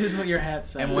Tyler. That is what your hat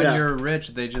says. And when you're rich,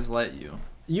 they just let you.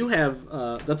 You have.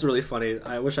 That's really funny.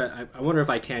 I wish I wonder if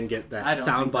I can get that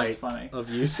soundbite of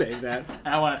you saying that.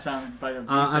 I want a soundbite of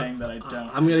you saying that I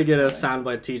don't. I'm gonna get a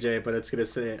soundbite, TJ, but it's gonna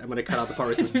say I'm gonna cut out the part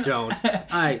where it says "don't."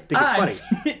 I think it's funny.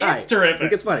 It's terrific. I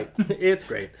think it's funny. It's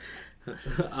great.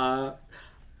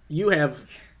 You have.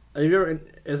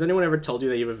 Has anyone ever told you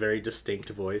that you have a very distinct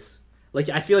voice? Like,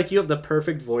 I feel like you have the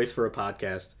perfect voice for a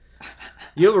podcast.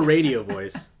 You have a radio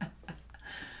voice.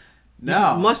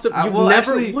 No, you must have. You've never.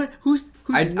 Actually, what? Who's?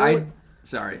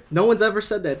 Sorry. No one's ever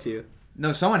said that to you.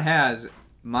 No, someone has.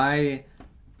 My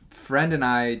friend and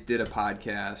I did a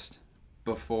podcast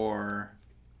before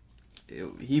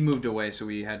he moved away, so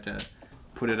we had to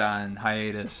put it on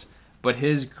hiatus. But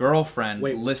his girlfriend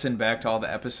listened back to all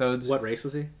the episodes. What race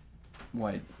was he?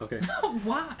 White. Okay.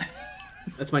 Why?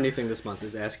 That's my new thing this month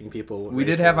is asking people. We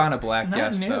did have on a black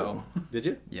guest though. Did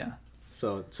you? Yeah.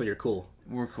 So you're cool.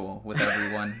 We're cool with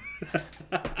everyone.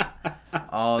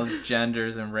 All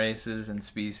genders and races and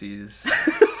species.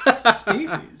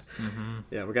 Species? Mm-hmm.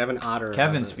 Yeah, we're gonna have an otter.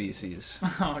 Kevin species.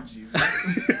 Oh, Jesus.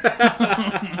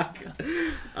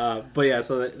 But yeah,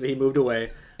 so he moved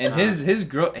away. And his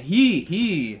girl,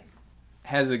 he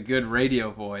has a good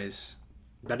radio voice.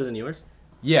 Better than yours?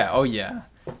 Yeah, oh yeah.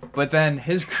 But then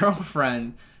his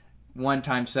girlfriend one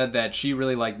time said that she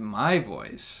really liked my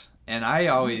voice. And I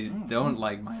always don't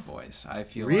like my voice. I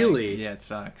feel really? Yeah, it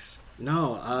sucks.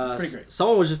 No, it's pretty great.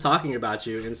 Someone was just talking about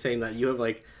you and saying that you have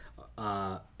like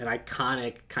an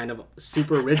iconic kind of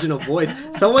super original voice.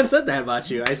 Someone said that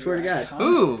about you. I swear to God.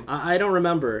 Ooh, I don't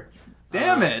remember.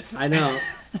 Damn it! I know,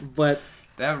 but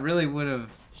that really would have.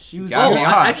 She was. got me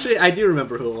off. Actually, I do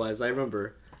remember who it was. I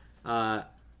remember.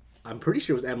 I'm pretty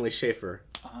sure it was Emily Schaefer.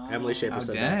 Emily Schaefer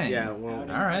said that. Yeah. Well, all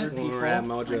right. When we were at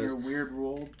Mojo's. Your Weird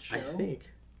World show. I think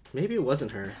maybe it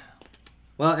wasn't her.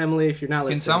 Well, Emily, if you're not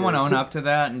listening, can someone own up to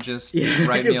that and just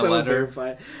write me a letter?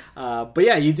 Verify. But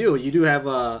yeah, you do. You do have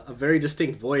a very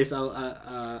distinct voice.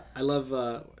 I love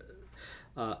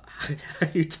how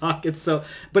you talk. It's so,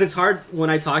 but it's hard when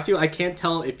I talk to you. I can't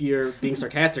tell if you're being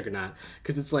sarcastic or not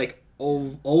because it's like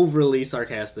overly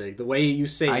sarcastic. The way you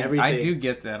say everything. I do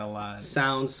get that a lot.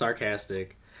 Sounds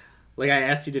sarcastic. Like I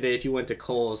asked you today if you went to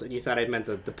Kohl's and you thought I meant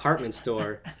the department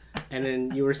store. And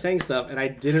then you were saying stuff, and I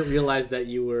didn't realize that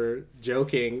you were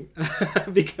joking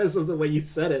because of the way you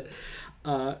said it.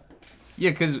 Yeah,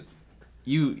 because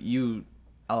you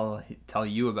I'll tell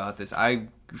you about this. I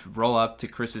roll up to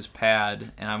Chris's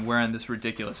pad, and I'm wearing this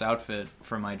ridiculous outfit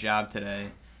for my job today.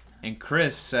 And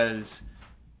Chris says,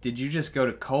 "Did you just go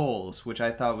to Kohl's?" Which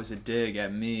I thought was a dig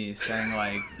at me, saying,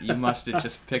 like, you must have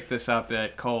just picked this up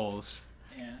at Kohl's.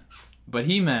 Yeah. But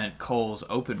he meant Kohl's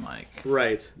open mic.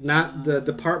 Right. Not the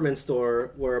department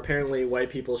store where apparently white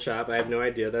people shop. I have no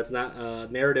idea. That's not a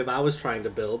narrative I was trying to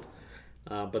build.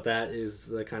 But that is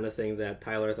the kind of thing that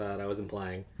Tyler thought I was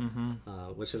implying,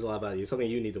 which is a lot about you. Something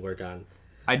you need to work on.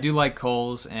 I do like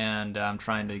Kohl's, and I'm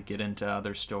trying to get into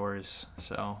other stores,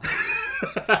 so...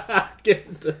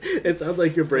 It sounds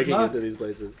like you're breaking luck. into these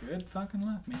places. Good fucking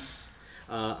luck, man.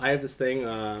 I have this thing.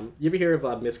 You ever hear of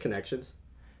misconnections?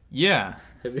 Yeah.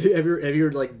 Have you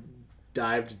like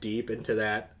dived deep into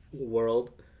that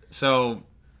world? So,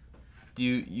 do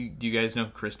you guys know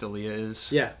who Chris D'Elia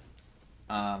is? Yeah.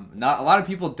 Not a lot of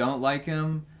people don't like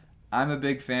him. I'm a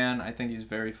big fan. I think he's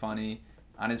very funny.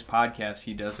 On his podcast,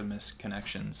 he does a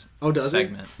Misconnections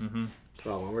segment. Mm-hmm.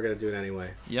 Oh, well, we're gonna do it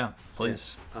anyway. Yeah,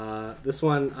 please. This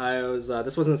one,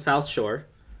 this was in South Shore.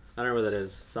 I don't know where that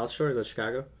is. South Shore, is that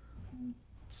Chicago?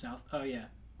 South. Oh yeah.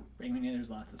 I mean,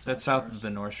 there's lots of. That's south of the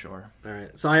North Shore. All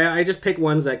right. So I just pick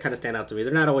ones that kind of stand out to me.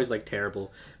 They're not always like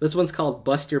terrible. This one's called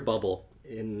 "Bust Your Bubble"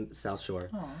 in South Shore.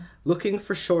 Aww. Looking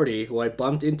for Shorty, who I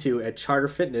bumped into at Charter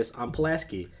Fitness on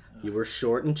Pulaski. You were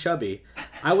short and chubby.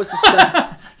 I was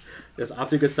It's off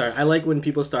to a good start. I like when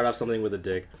people start off something with a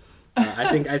dig.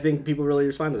 I think people really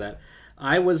respond to that.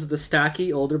 I was the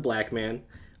stocky older black man.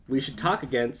 We should talk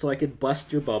again so I could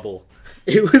bust your bubble.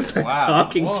 It was like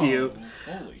talking to you.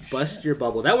 Holy Bust shit. your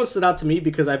bubble. That one stood out to me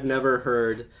because I've never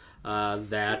heard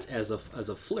that as a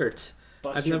flirt.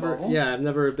 Bust your bubble? Yeah, I've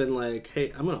never been like,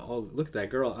 hey, look at that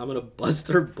girl. I'm gonna bust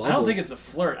her bubble. I don't think it's a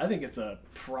flirt. I think it's a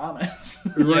promise.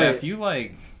 Yeah, if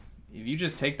you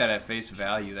just take that at face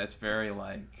value, that's very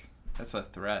that's a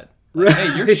threat. Like,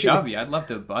 hey, you're chubby. I'd love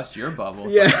to bust your bubble.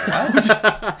 It's Yeah.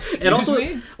 like, what? And also,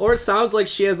 or it sounds like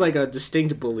she has like a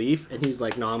distinct belief, and he's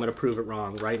like, "No, I'm gonna prove it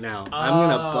wrong right now. I'm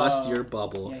gonna bust your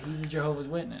bubble." Yeah, he's a Jehovah's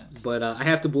Witness. But I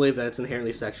have to believe that it's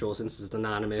inherently sexual since it's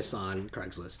anonymous on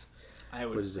Craigslist. I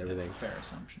would. Which is everything. That's a fair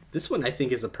assumption. This one I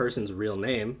think is a person's real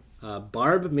name,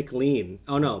 Barb McLean.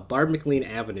 Oh no, Barb McLean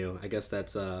Avenue. I guess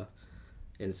that's and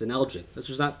it's in Elgin. This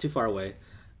is not too far away.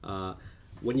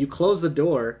 When you closed the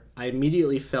door, I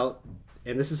immediately felt,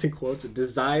 and this is in quotes,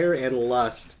 desire and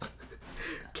lust.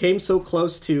 Came so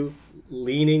close to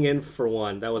leaning in for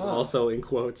one. That was also in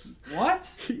quotes.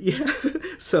 What? Yeah.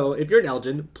 So if you're an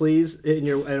Elgin, please, and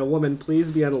a woman, please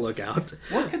be on the lookout.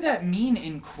 What could that mean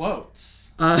in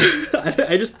quotes?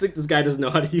 I just think this guy doesn't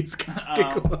know how to use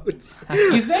quotes.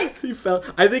 You think?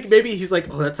 I think maybe he's like,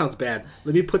 oh, that sounds bad.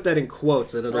 Let me put that in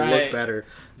quotes and it'll Right. look better.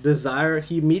 Desire.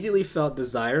 He immediately felt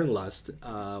desire and lust,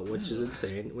 which is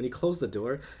insane. When he closed the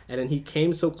door, and then he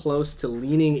came so close to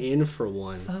leaning in for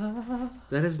one.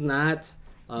 That is not.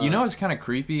 You know what's kind of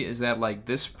creepy is that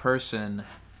this person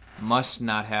must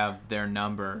not have their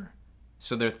number,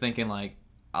 so they're thinking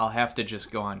I'll have to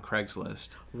just go on Craigslist.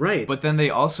 Right. But then they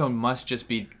also must just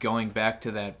be going back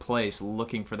to that place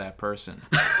looking for that person.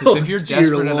 Because if you're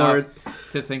desperate enough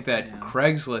to think that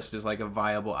Craigslist is a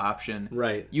viable option,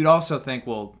 right, you'd also think,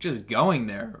 well, just going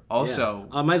there also.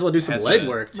 I might as well do some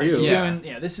legwork too.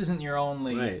 Yeah. This isn't your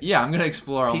only. Right. Yeah, I'm gonna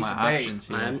explore all Piece my of bait. options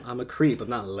here. I'm a creep. I'm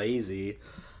not lazy.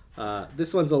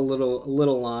 This one's a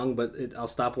little long, but I'll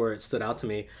stop where it stood out to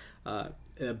me.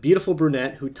 A beautiful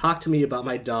brunette who talked to me about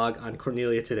my dog on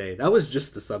Cornelia today. That was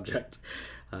just the subject.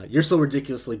 You're so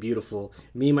ridiculously beautiful.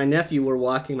 Me and my nephew were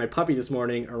walking my puppy this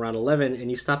morning around 11,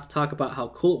 and you stopped to talk about how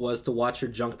cool it was to watch her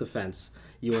junk the fence.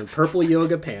 You were in purple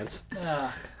yoga pants.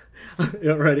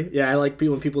 You ready? Yeah, I like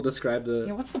when people describe the...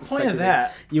 Yeah, what's the point of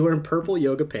that? You were in purple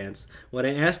yoga pants. When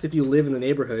I asked if you live in the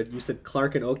neighborhood, you said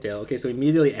Clark and Oakdale. Okay, so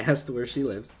immediately asked where she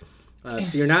lives.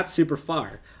 So you're not super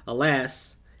far.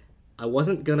 Alas, I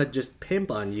wasn't gonna just pimp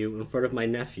on you in front of my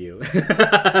nephew.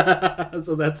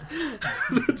 So that's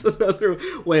another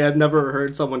way I've never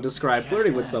heard someone describe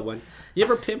flirting with someone. You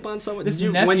ever pimp on someone? This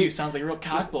nephew sounds like a real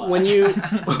cockblock.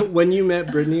 When you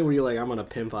met Brittany, were you like, I'm gonna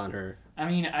pimp on her? I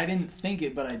mean, I didn't think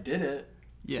it, but I did it.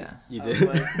 Yeah, you did.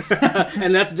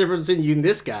 And that's the difference in you and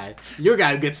this guy. You're a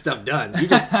guy who gets stuff done. You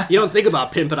don't think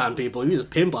about pimping on people. You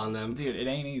just pimp on them. Dude, it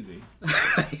ain't easy.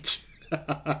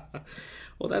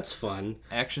 Well, that's fun.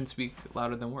 Actions speak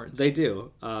louder than words. They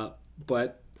do.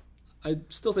 But I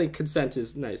still think consent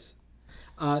is nice.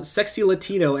 Sexy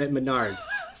Latino at Menards.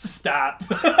 Stop.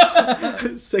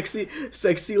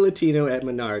 Sexy Latino at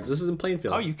Menards. This is in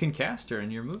Plainfield. Oh, you can cast her in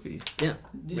your movie. Yeah.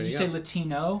 Did you say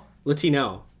Latino?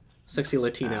 Latino. Sexy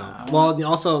Latino. Well,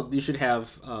 also, you should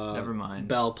have Never mind.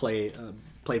 Belle play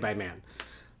by man.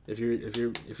 If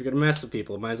you're gonna mess with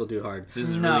people, might as well do it hard. This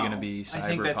is really gonna be cyberpunk. I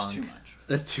think that's too much.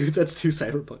 That's too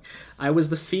cyberpunk. I was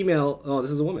the female. Oh,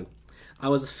 this is a woman. I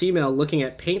was a female looking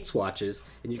at paint swatches,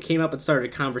 and you came up and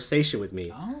started a conversation with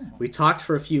me. Oh. We talked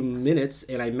for a few minutes,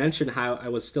 and I mentioned how I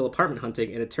was still apartment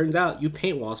hunting, and it turns out you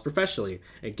paint walls professionally,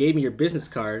 and gave me your business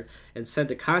card and said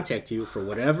to contact you for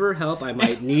whatever help I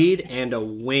might need, and a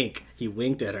wink. He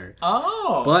winked at her.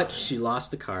 Oh. But she lost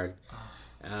the card.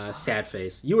 Sad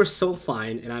face. You were so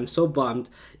fine, and I'm so bummed.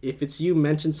 If it's you,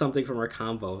 mention something from our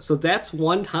convo. So that's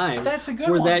one time. That's a good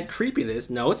where one. that creepiness.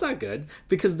 No, it's not good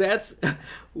because that's.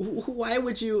 Why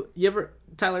would you ever,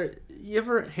 Tyler? You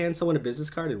ever hand someone a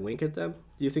business card and wink at them?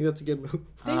 Do you think that's a good move?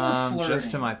 They were flirting. Just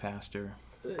to my pastor.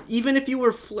 Even if you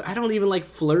were, I don't even like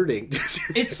flirting. But Jesus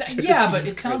it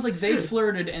sounds Christ. like they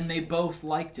flirted and they both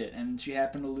liked it, and she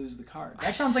happened to lose the card.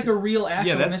 That sounds like a real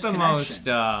actual Yeah, that's the most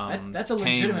that's a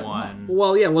legitimate tame one.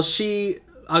 Well, yeah. Well, she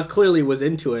clearly was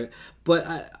into it,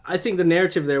 but I think the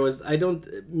narrative there was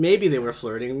maybe they were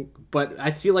flirting, but I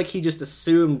feel like he just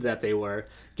assumed that they were.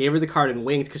 Gave her the card and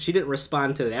winked because she didn't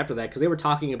respond to it after that because they were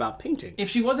talking about painting. If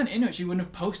she wasn't into it, she wouldn't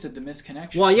have posted the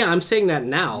misconnection. Well, yeah, I'm saying that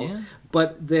now, Yeah.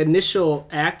 but the initial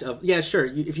act of sure.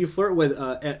 If you flirt with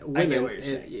women, what you're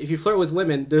saying. if you flirt with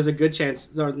women, there's a good chance,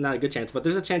 or not a good chance, but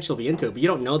there's a chance she'll be into it. But you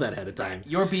don't know that ahead of time.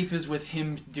 Your beef is with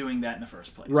him doing that in the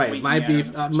first place. Right, winking my at her in beef.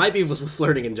 the first My place. beef was with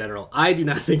flirting in general. I do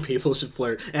not think people should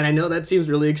flirt, and I know that seems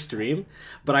really extreme,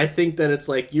 but I think that it's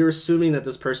like you're assuming that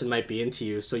this person might be into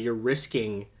you, so you're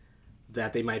risking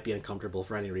that they might be uncomfortable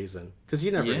for any reason, because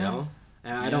you never know.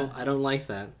 And I don't like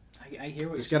that. I hear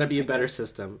what There's you're got to be a better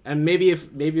system, and maybe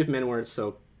if men weren't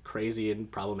so crazy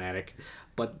and problematic,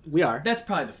 but we are. That's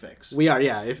probably the fix. We are,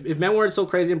 yeah. If men weren't so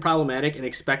crazy and problematic and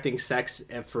expecting sex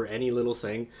for any little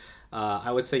thing,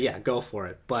 I would say, yeah, go for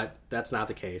it. But that's not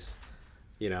the case,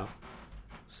 you know.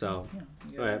 So,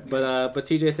 all right. But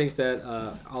TJ thinks that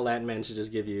all Latin men should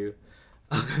just give you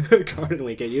a card and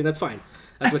wink at you, and that's fine.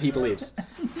 That's what he believes.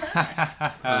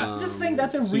 I'm just saying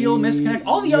that's a real misconnect.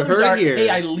 All the you others heard it are, here. hey,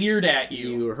 I leered at you.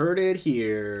 You heard it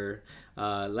here.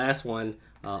 Last one.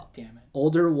 Damn it.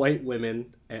 Older white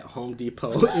women at Home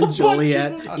Depot in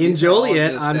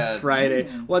Joliet on Friday.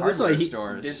 Well, this way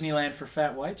stores. Disneyland for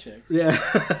fat white chicks. Yeah.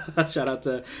 Shout out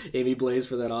to Amy Blaze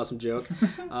for that awesome joke.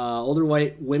 Older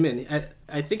white women.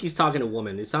 I think he's talking to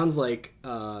woman. It sounds like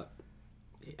I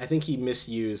think he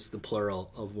misused the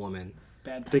plural of woman.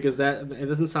 Bad time. Because it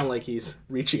doesn't sound like he's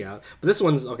reaching out. But this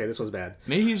one's bad.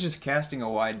 Maybe he's just casting a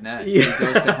wide net. Yeah. He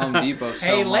goes to Home Depot so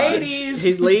Hey, much. ladies!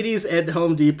 Hey, ladies at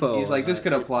Home Depot. He's like, this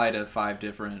could apply to 5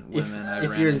 different women.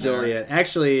 If you're in Joliet.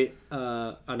 Actually,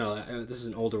 this is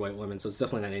an older white woman, so it's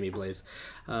definitely not Amy Blaze.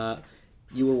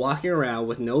 You were walking around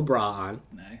with no bra on.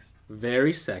 Nice.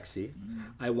 Very sexy.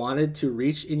 I wanted to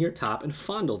reach in your top and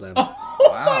fondle them.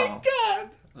 Wow.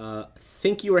 God!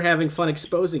 Think you were having fun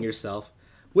exposing yourself.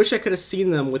 Wish I could have seen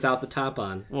them without the top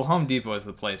on. Well, Home Depot is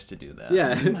the place to do that.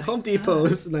 Yeah, Home Depot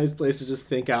is a nice place to just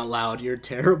think out loud your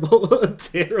terrible,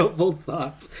 terrible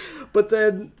thoughts. But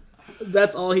then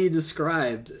that's all he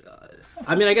described.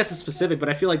 I mean, I guess it's specific, but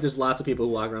I feel like there's lots of people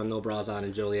who walk around no bras on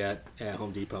in Joliet at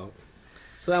Home Depot.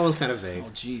 So that one's kind of vague. Oh,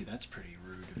 gee, that's pretty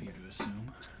rude of you to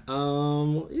assume.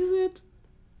 Is it?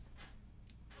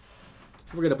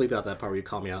 We're going to bleep out that part where you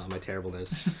call me out on my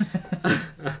terribleness.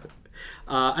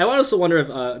 I also wonder if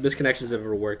misconnections have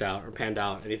ever worked out or panned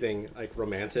out. Anything like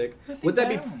romantic? Would that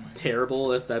be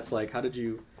terrible if that's like, how did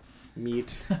you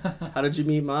meet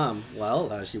mom?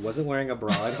 Well, she wasn't wearing a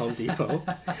bra at Home Depot.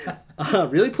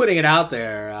 Really putting it out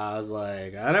there. I was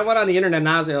like, and I went on the internet and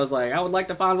I was like, I would like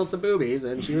to fondle some boobies,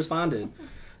 and she responded.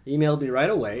 Emailed me right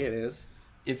away. It is.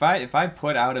 If I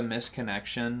put out a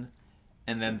misconnection,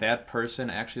 and then that person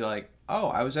actually like, oh,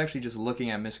 I was actually just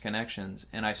looking at misconnections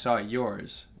and I saw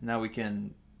yours. Now we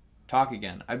can talk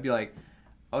again. I'd be like,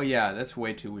 oh yeah, that's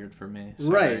way too weird for me.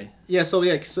 Sorry. Right. Yeah, so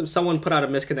if someone put out a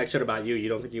misconnection about you, you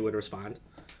don't think you would respond?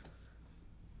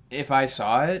 If I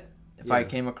saw it, I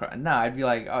came across... No, I'd be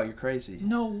like, oh, you're crazy.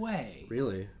 No way.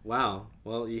 Really? Wow.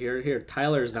 Well, you hear it here.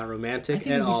 Tyler is not romantic at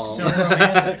It'd be all. so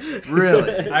romantic.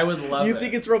 Really? I would love it. You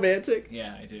think it's romantic?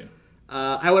 Yeah, I do.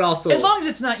 I would also... As long as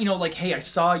it's not, like, hey, I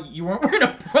saw you weren't wearing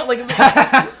a bra. Like, if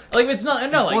it's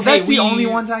not, no, like, well, hey, that's the only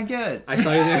ones I get. I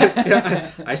saw you there.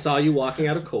 Yeah, I saw you walking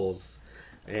out of Kohl's.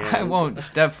 And I won't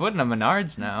step foot in a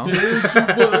Menards now.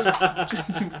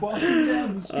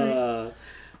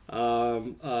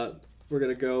 We're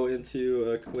going to go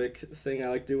into a quick thing I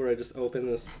like to do where I just open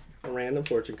this random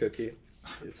fortune cookie.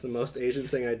 It's the most Asian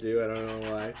thing I do. I don't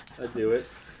know why I do it.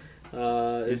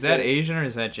 Is that Asian or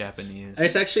is that Japanese?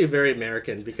 It's actually very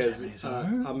American because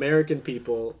American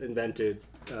people invented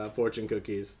fortune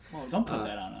cookies. Well, don't put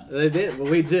that on us. They did.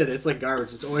 Well, we did. It's like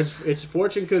garbage. It's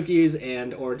fortune cookies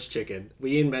and orange chicken.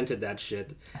 We invented that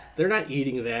shit. They're not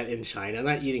eating that in China.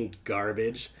 They're not eating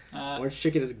garbage. Orange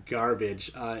chicken is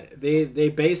garbage. They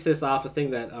base this off a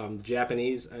thing that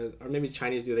Japanese or maybe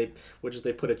Chinese do. Which is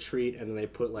they put a treat and then they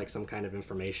put like some kind of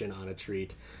information on a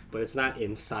treat, but it's not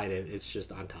inside it. It's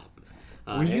just on top.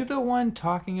 Were you the one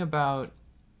talking about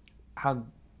how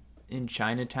in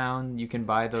Chinatown you can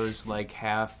buy those like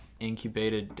half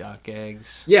incubated duck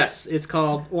eggs? Yes, it's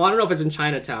called. Well, I don't know if it's in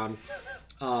Chinatown,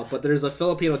 but there's a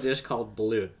Filipino dish called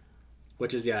balut,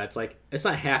 which is it's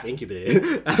not half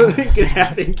incubated. I don't think it's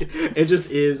half incubated. It just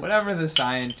is. Whatever the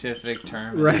scientific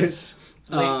term Right. is.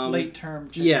 Late term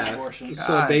chicken abortion.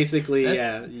 So basically,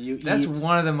 that's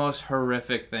one of the most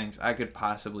horrific things I could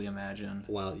possibly imagine.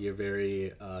 Well, you're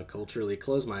very culturally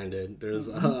closed-minded. There's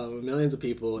millions of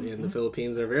people in the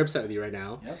Philippines that are very upset with you right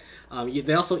now. Yep.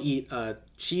 They also eat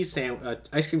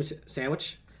ice cream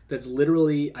sandwich that's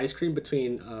literally ice cream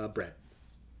between bread.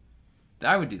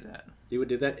 I would do that. You would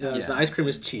do that? Yeah. The ice cream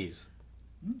is cheese.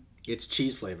 It's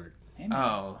cheese flavored. Hey, man.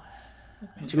 Oh.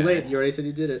 Too late. You already said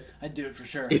you did it. I'd do it for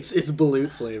sure. It's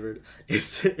balut flavored.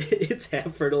 It's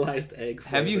half fertilized egg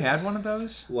flavored. Have you had one of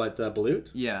those? What, balut?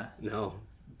 Yeah. No.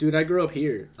 Dude, I grew up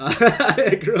here.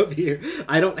 I grew up here.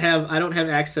 I don't have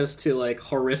access to like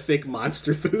horrific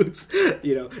monster foods,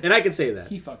 And I can say that.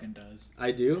 He fucking does. I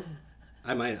do.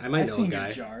 I might I've know a seen guy.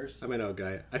 your jars. I might know a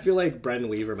guy. I feel like Brendan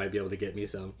Weaver might be able to get me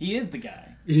some. He is the guy.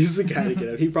 He's the guy to get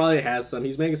him. He probably has some.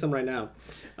 He's making some right now.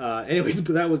 Anyways,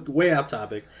 but that was way off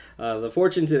topic. The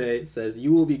fortune today says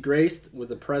you will be graced with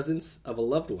the presence of a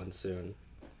loved one soon.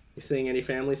 You seeing any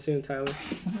family soon, Tyler?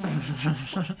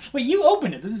 Wait, you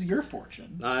opened it. This is your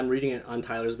fortune. I'm reading it on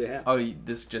Tyler's behalf. Oh,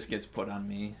 this just gets put on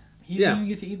me. He didn't even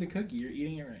get to eat the cookie. You're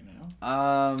eating it right now.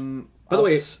 By the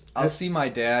way, I'll see my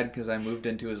dad because I moved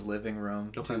into his living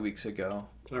room Okay. 2 weeks ago.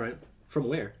 All right. From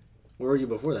where? Where were you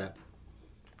before that?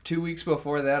 2 weeks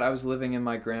before that, I was living in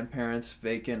my grandparents'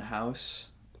 vacant house.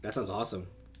 That sounds awesome.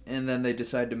 And then they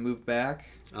decided to move back.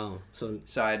 Oh, so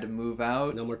I had to move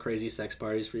out. no more crazy sex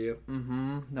parties for you?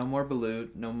 No more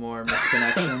balut. No more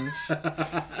misconnections.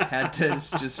 Had to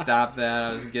just stop that.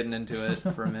 I was getting into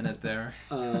it for a minute there.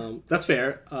 That's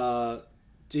fair.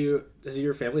 Has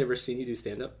your family ever seen you do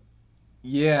stand-up?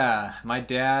 Yeah, my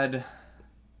dad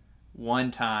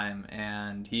one time,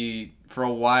 and for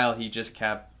a while he just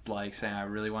kept like saying, I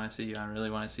really want to see you, I really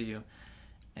want to see you.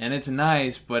 And it's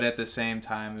nice, but at the same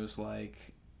time it was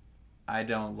like, I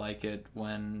don't like it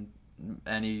when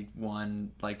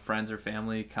anyone, like friends or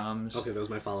family, comes. Okay, that was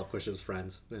my follow-up question, was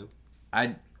friends. Yeah.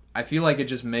 I feel like it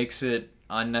just makes it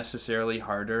unnecessarily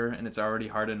harder, and it's already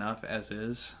hard enough as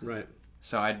is. Right.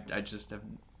 So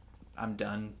I'm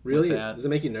done Really? with that. Does it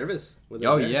make you nervous?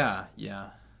 Oh, yeah.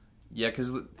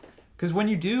 Because when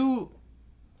you do...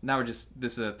 Now this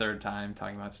is the third time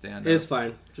talking about stand-up. It's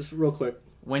fine. Just real quick.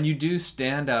 When you do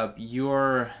stand-up,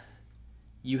 you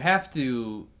have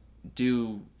to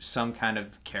do some kind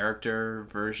of character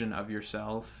version of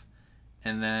yourself.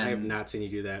 And then... I have not seen you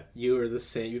do that. You are the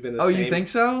same. You've been the Oh, same. you think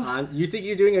so? You think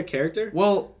you're doing a character?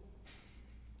 Well,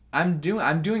 I'm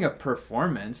doing a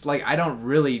performance. Like, I don't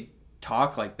really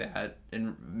talk like that,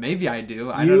 and maybe I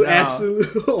do. I don't know.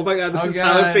 Absolutely. Oh my God! This is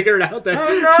God. Tyler figuring out that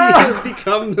he has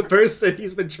become the person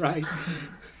he's been trying.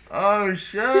 Oh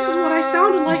shit! This is what I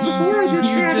sounded like before I did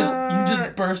stand-up. You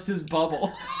just burst his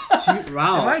bubble.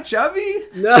 Wow. Am I chubby?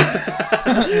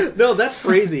 No, no, that's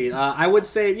crazy. I would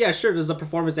say, yeah, sure, there's a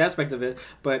performance aspect of it,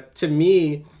 but to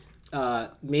me,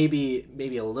 maybe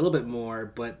a little bit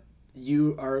more. But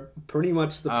you are pretty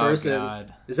much the person.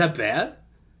 God. Is that bad?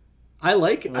 I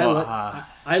like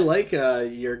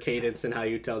your cadence and how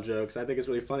you tell jokes. I think it's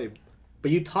really funny. But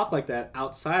you talk like that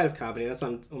outside of comedy. That's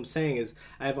what I'm saying is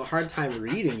I have a hard time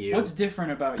reading you. What's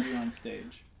different about you on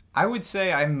stage? I would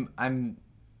say I'm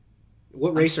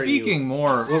What race are you? speaking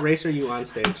more. What race are you on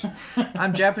stage?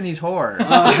 I'm Japanese horror.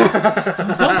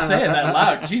 Don't say it that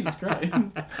loud. Jesus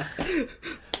Christ.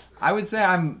 I would say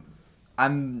I'm.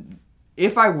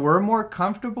 If I were more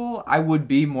comfortable, I would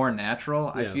be more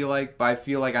natural. Yeah. I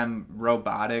feel like I'm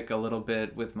robotic a little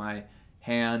bit with my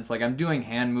hands. Like I'm doing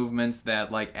hand movements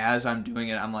that, like, as I'm doing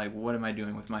it, I'm like, what am I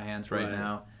doing with my hands right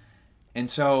now? And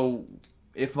so,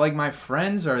 if like my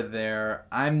friends are there,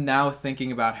 I'm now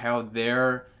thinking about how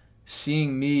they're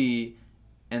seeing me,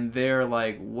 and they're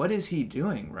like, what is he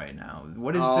doing right now?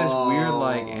 What is this weird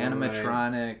like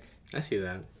animatronic I see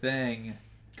that. thing?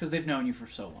 Because they've known you for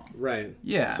so long. Right.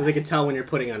 Yeah. So they could tell when you're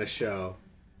putting on a show.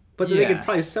 But then they could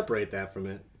probably separate that from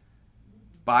it.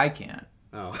 But I can't.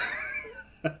 Oh.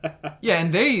 Yeah,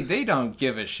 and they don't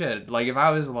give a shit. Like, if I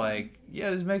was like, yeah,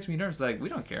 this makes me nervous, like, we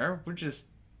don't care.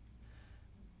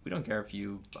 We don't care if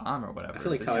you bomb or whatever. I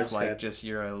feel like this Tyler is like said- just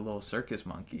you're a little circus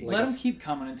monkey. Like let a- them keep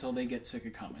coming until they get sick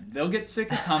of coming. They'll get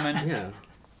sick of coming, Yeah.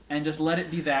 and just let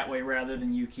it be that way rather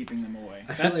than you keeping them away.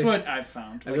 I feel That's like- what I've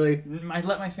found. I Like, feel I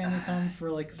let my family come for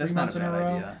like 3 That's not months a in a bad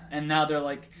row, idea. and now they're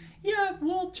like, "Yeah,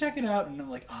 we'll check it out," and I'm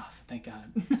like, "Oh, thank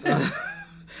God."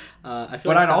 I feel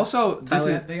But like I'd also this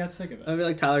Tyler- is They got sick of it. I feel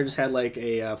like Tyler just had like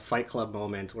a Fight Club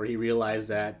moment where he realized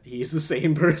that he's the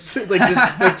same person. Like,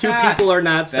 just like two people are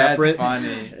not separate. that's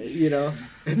funny. You know,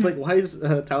 it's like, why is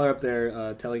Tyler up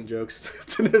there telling jokes?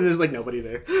 There's like nobody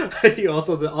there. You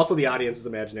also the audience is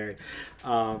imaginary.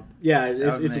 Yeah,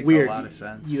 it's would make weird. a lot of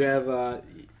sense. You have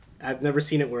I've never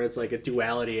seen it where it's like a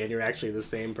duality and you're actually the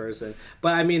same person.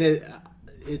 But I mean,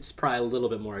 it's probably a little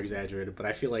bit more exaggerated. But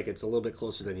I feel like it's a little bit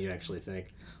closer than you actually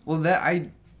think. Well, that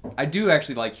I do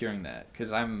actually like hearing that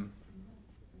because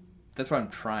that's what I'm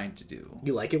trying to do.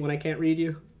 You like it when I can't read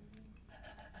you?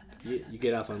 You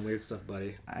get off on weird stuff,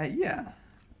 buddy. Yeah.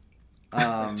 It's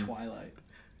like Twilight.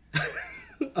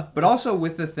 But also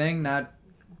with the thing not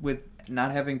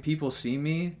having people see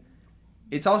me,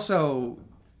 it's also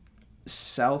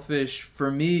selfish for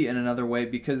me in another way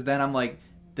because then I'm like,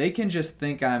 they can just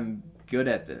think I'm good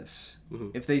at this. Mm-hmm.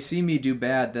 If they see me do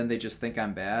bad, then they just think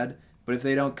I'm bad. But if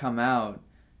they don't come out,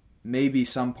 maybe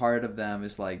some part of them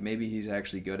is like, maybe he's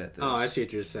actually good at this. Oh, I see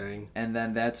what you're saying. And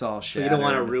then that's all So shattered. you don't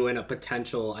want to ruin a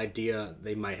potential idea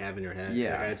they might have in your head,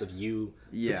 Yeah. their heads of you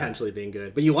Yeah. potentially being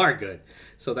good, but you are good.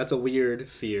 So that's a weird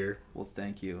fear. Well,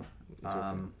 thank you.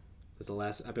 That's the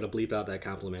last. I'm gonna bleep out that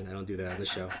compliment. I don't do that on the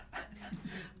show.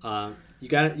 You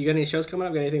got any shows coming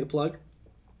up? Got anything to plug?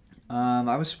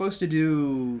 I was supposed to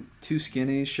do Too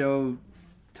Skinny show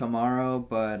tomorrow,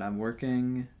 but I'm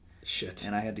working Shit.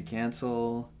 and I had to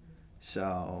cancel.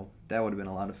 So that would have been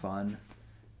a lot of fun.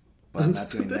 But I'm not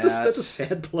doing that's that. that's a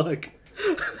sad plug.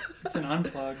 It's an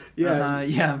unplug. Yeah. I'm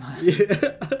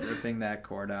Yeah. ripping that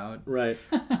cord out. Right.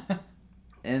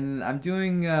 And I'm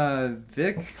doing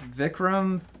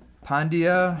Vikram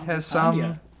Pandya has Pandya.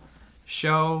 some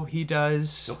show he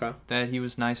does Okay. that he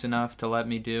was nice enough to let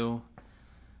me do.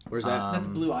 Where's that? That's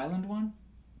the Blue Island one.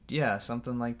 Yeah,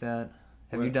 something like that.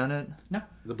 Have Where- you done it?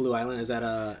 The Blue Island. Is that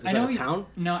a I know a town?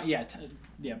 No, yeah,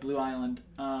 Blue Island.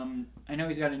 I know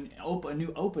he's got a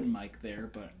new open mic there,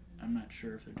 but I'm not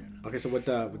sure if they're doing it. Okay, so what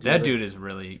the That dude is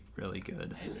really, really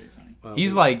good. He's very funny.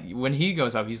 He's like, when he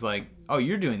goes up, he's like, oh,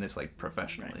 you're doing this like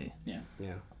professionally. Yeah.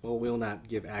 Yeah. Well, we'll not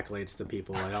give accolades to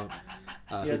people I don't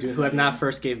Yeah, who have not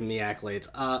first given me accolades.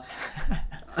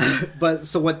 But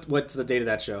so what's the date of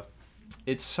that show?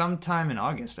 It's sometime in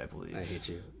August, I believe. I hate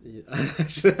you.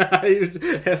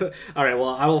 All right. Well,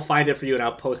 I will find it for you and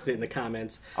I'll post it in the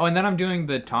comments. Oh, and then I'm doing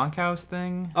the Tonk House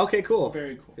thing. Okay. Cool.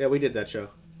 Very cool. Yeah, we did that show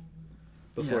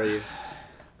before Yeah.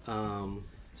 you.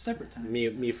 Separate time.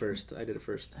 Me first. I did it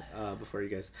first before you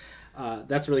guys.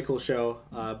 That's a really cool show.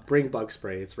 Bring bug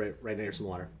spray. It's right near some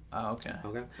water. Oh, okay.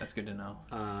 Okay. That's good to know.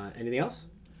 Anything else?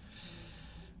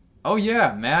 Oh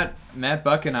yeah, Matt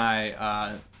Buck and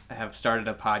I have started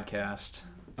a podcast.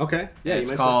 Okay. Yeah. you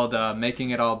It's mentioned called Making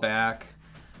It All Back.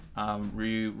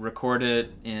 We record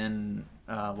it in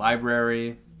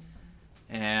library,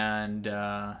 and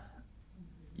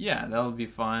yeah, that'll be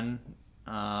fun.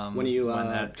 When are you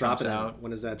that drop comes it out? When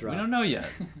does that drop? We don't know yet.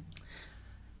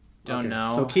 Don't Okay.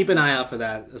 know. So keep an eye out for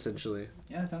that. Essentially,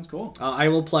 Yeah, that sounds cool. I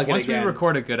will plug Once it we again.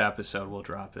 record a good episode, we'll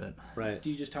drop it. Right. Do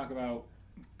you just talk about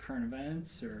current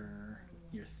events or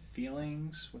your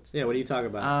feelings? Yeah. What do you talk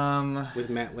about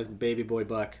Yeah, with Baby Boy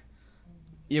Buck?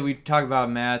 we talk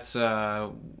about Matt's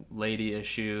lady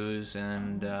issues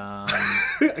and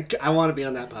I want to be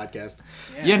on that podcast.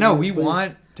 yeah, no, we Please.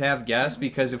 want to have guests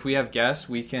because if we have guests,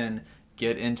 we can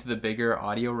get into the bigger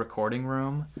audio recording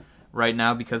room. Right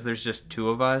now, because there's just two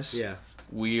of us, Yeah.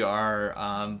 we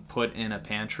are put in a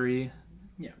pantry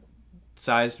Yeah.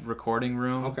 sized recording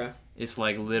room. Okay. It's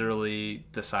like literally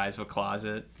the size of a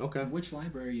closet. Okay. Which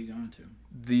library are you going to?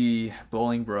 The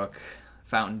Bolingbrook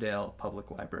Fountaindale Public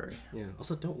Library. Yeah.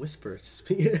 Also, don't whisper.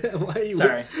 Why are you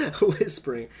Sorry.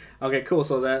 whispering? Okay. Cool.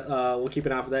 So that we'll keep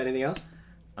an eye for that. Anything else?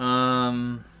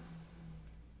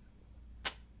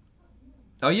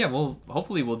 Oh yeah, well,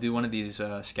 hopefully we'll do one of these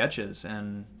sketches,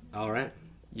 and All right.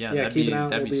 yeah, Yeah, keep that'd an eye out.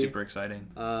 be We'll be- super exciting.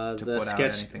 The put out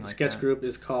sketch anything like sketch that. group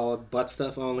is called Butt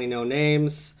Stuff Only, No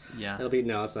Names. Yeah. It'll be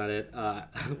no, it's not it.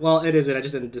 Well, it is it. I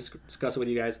just didn't discuss it with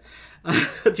you guys.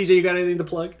 TJ, you got anything to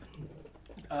plug?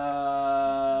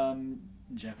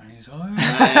 Japanese.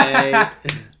 I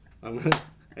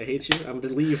hate you. I'm gonna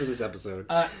delete you from this episode.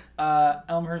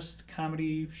 Elmhurst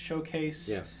Comedy Showcase.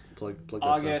 Yes, plug that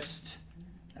August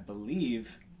I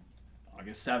believe,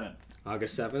 August 7th.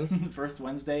 August 7th. First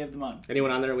Wednesday of the month.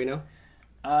 Anyone on there we know?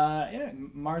 Yeah,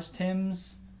 Mars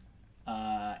Timms,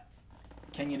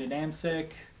 Kenya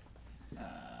Adamczyk,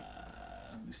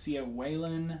 Lucia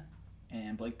Whalen,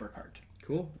 and Blake Burkhart.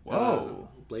 Cool. Whoa.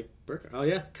 Blake Burkhart. Oh,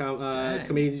 yeah. Dang.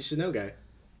 Comedians You Should Know guy.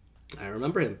 I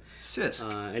remember him. Sisk.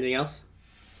 Anything else?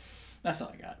 That's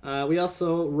all I got. We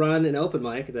also run an open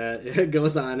mic that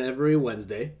goes on every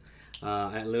Wednesday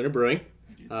at Luna Brewing.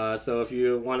 So if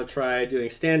you want to try doing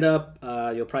stand-up,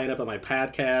 you'll probably end up on my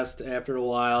podcast after a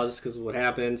while just because of what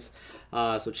happens.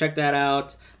 So check that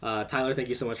out. Tyler, thank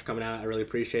you so much for coming out. I really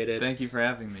appreciate it. Thank you for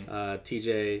having me.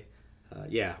 TJ,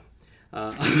 yeah.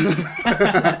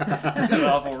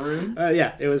 Awful rude.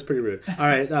 Yeah, it was pretty rude. All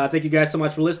right. Thank you guys so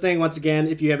much for listening. Once again,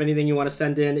 if you have anything you want to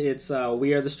send in, it's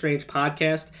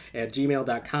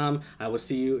wearethestrangepodcast@gmail.com. I will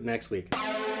see you next week.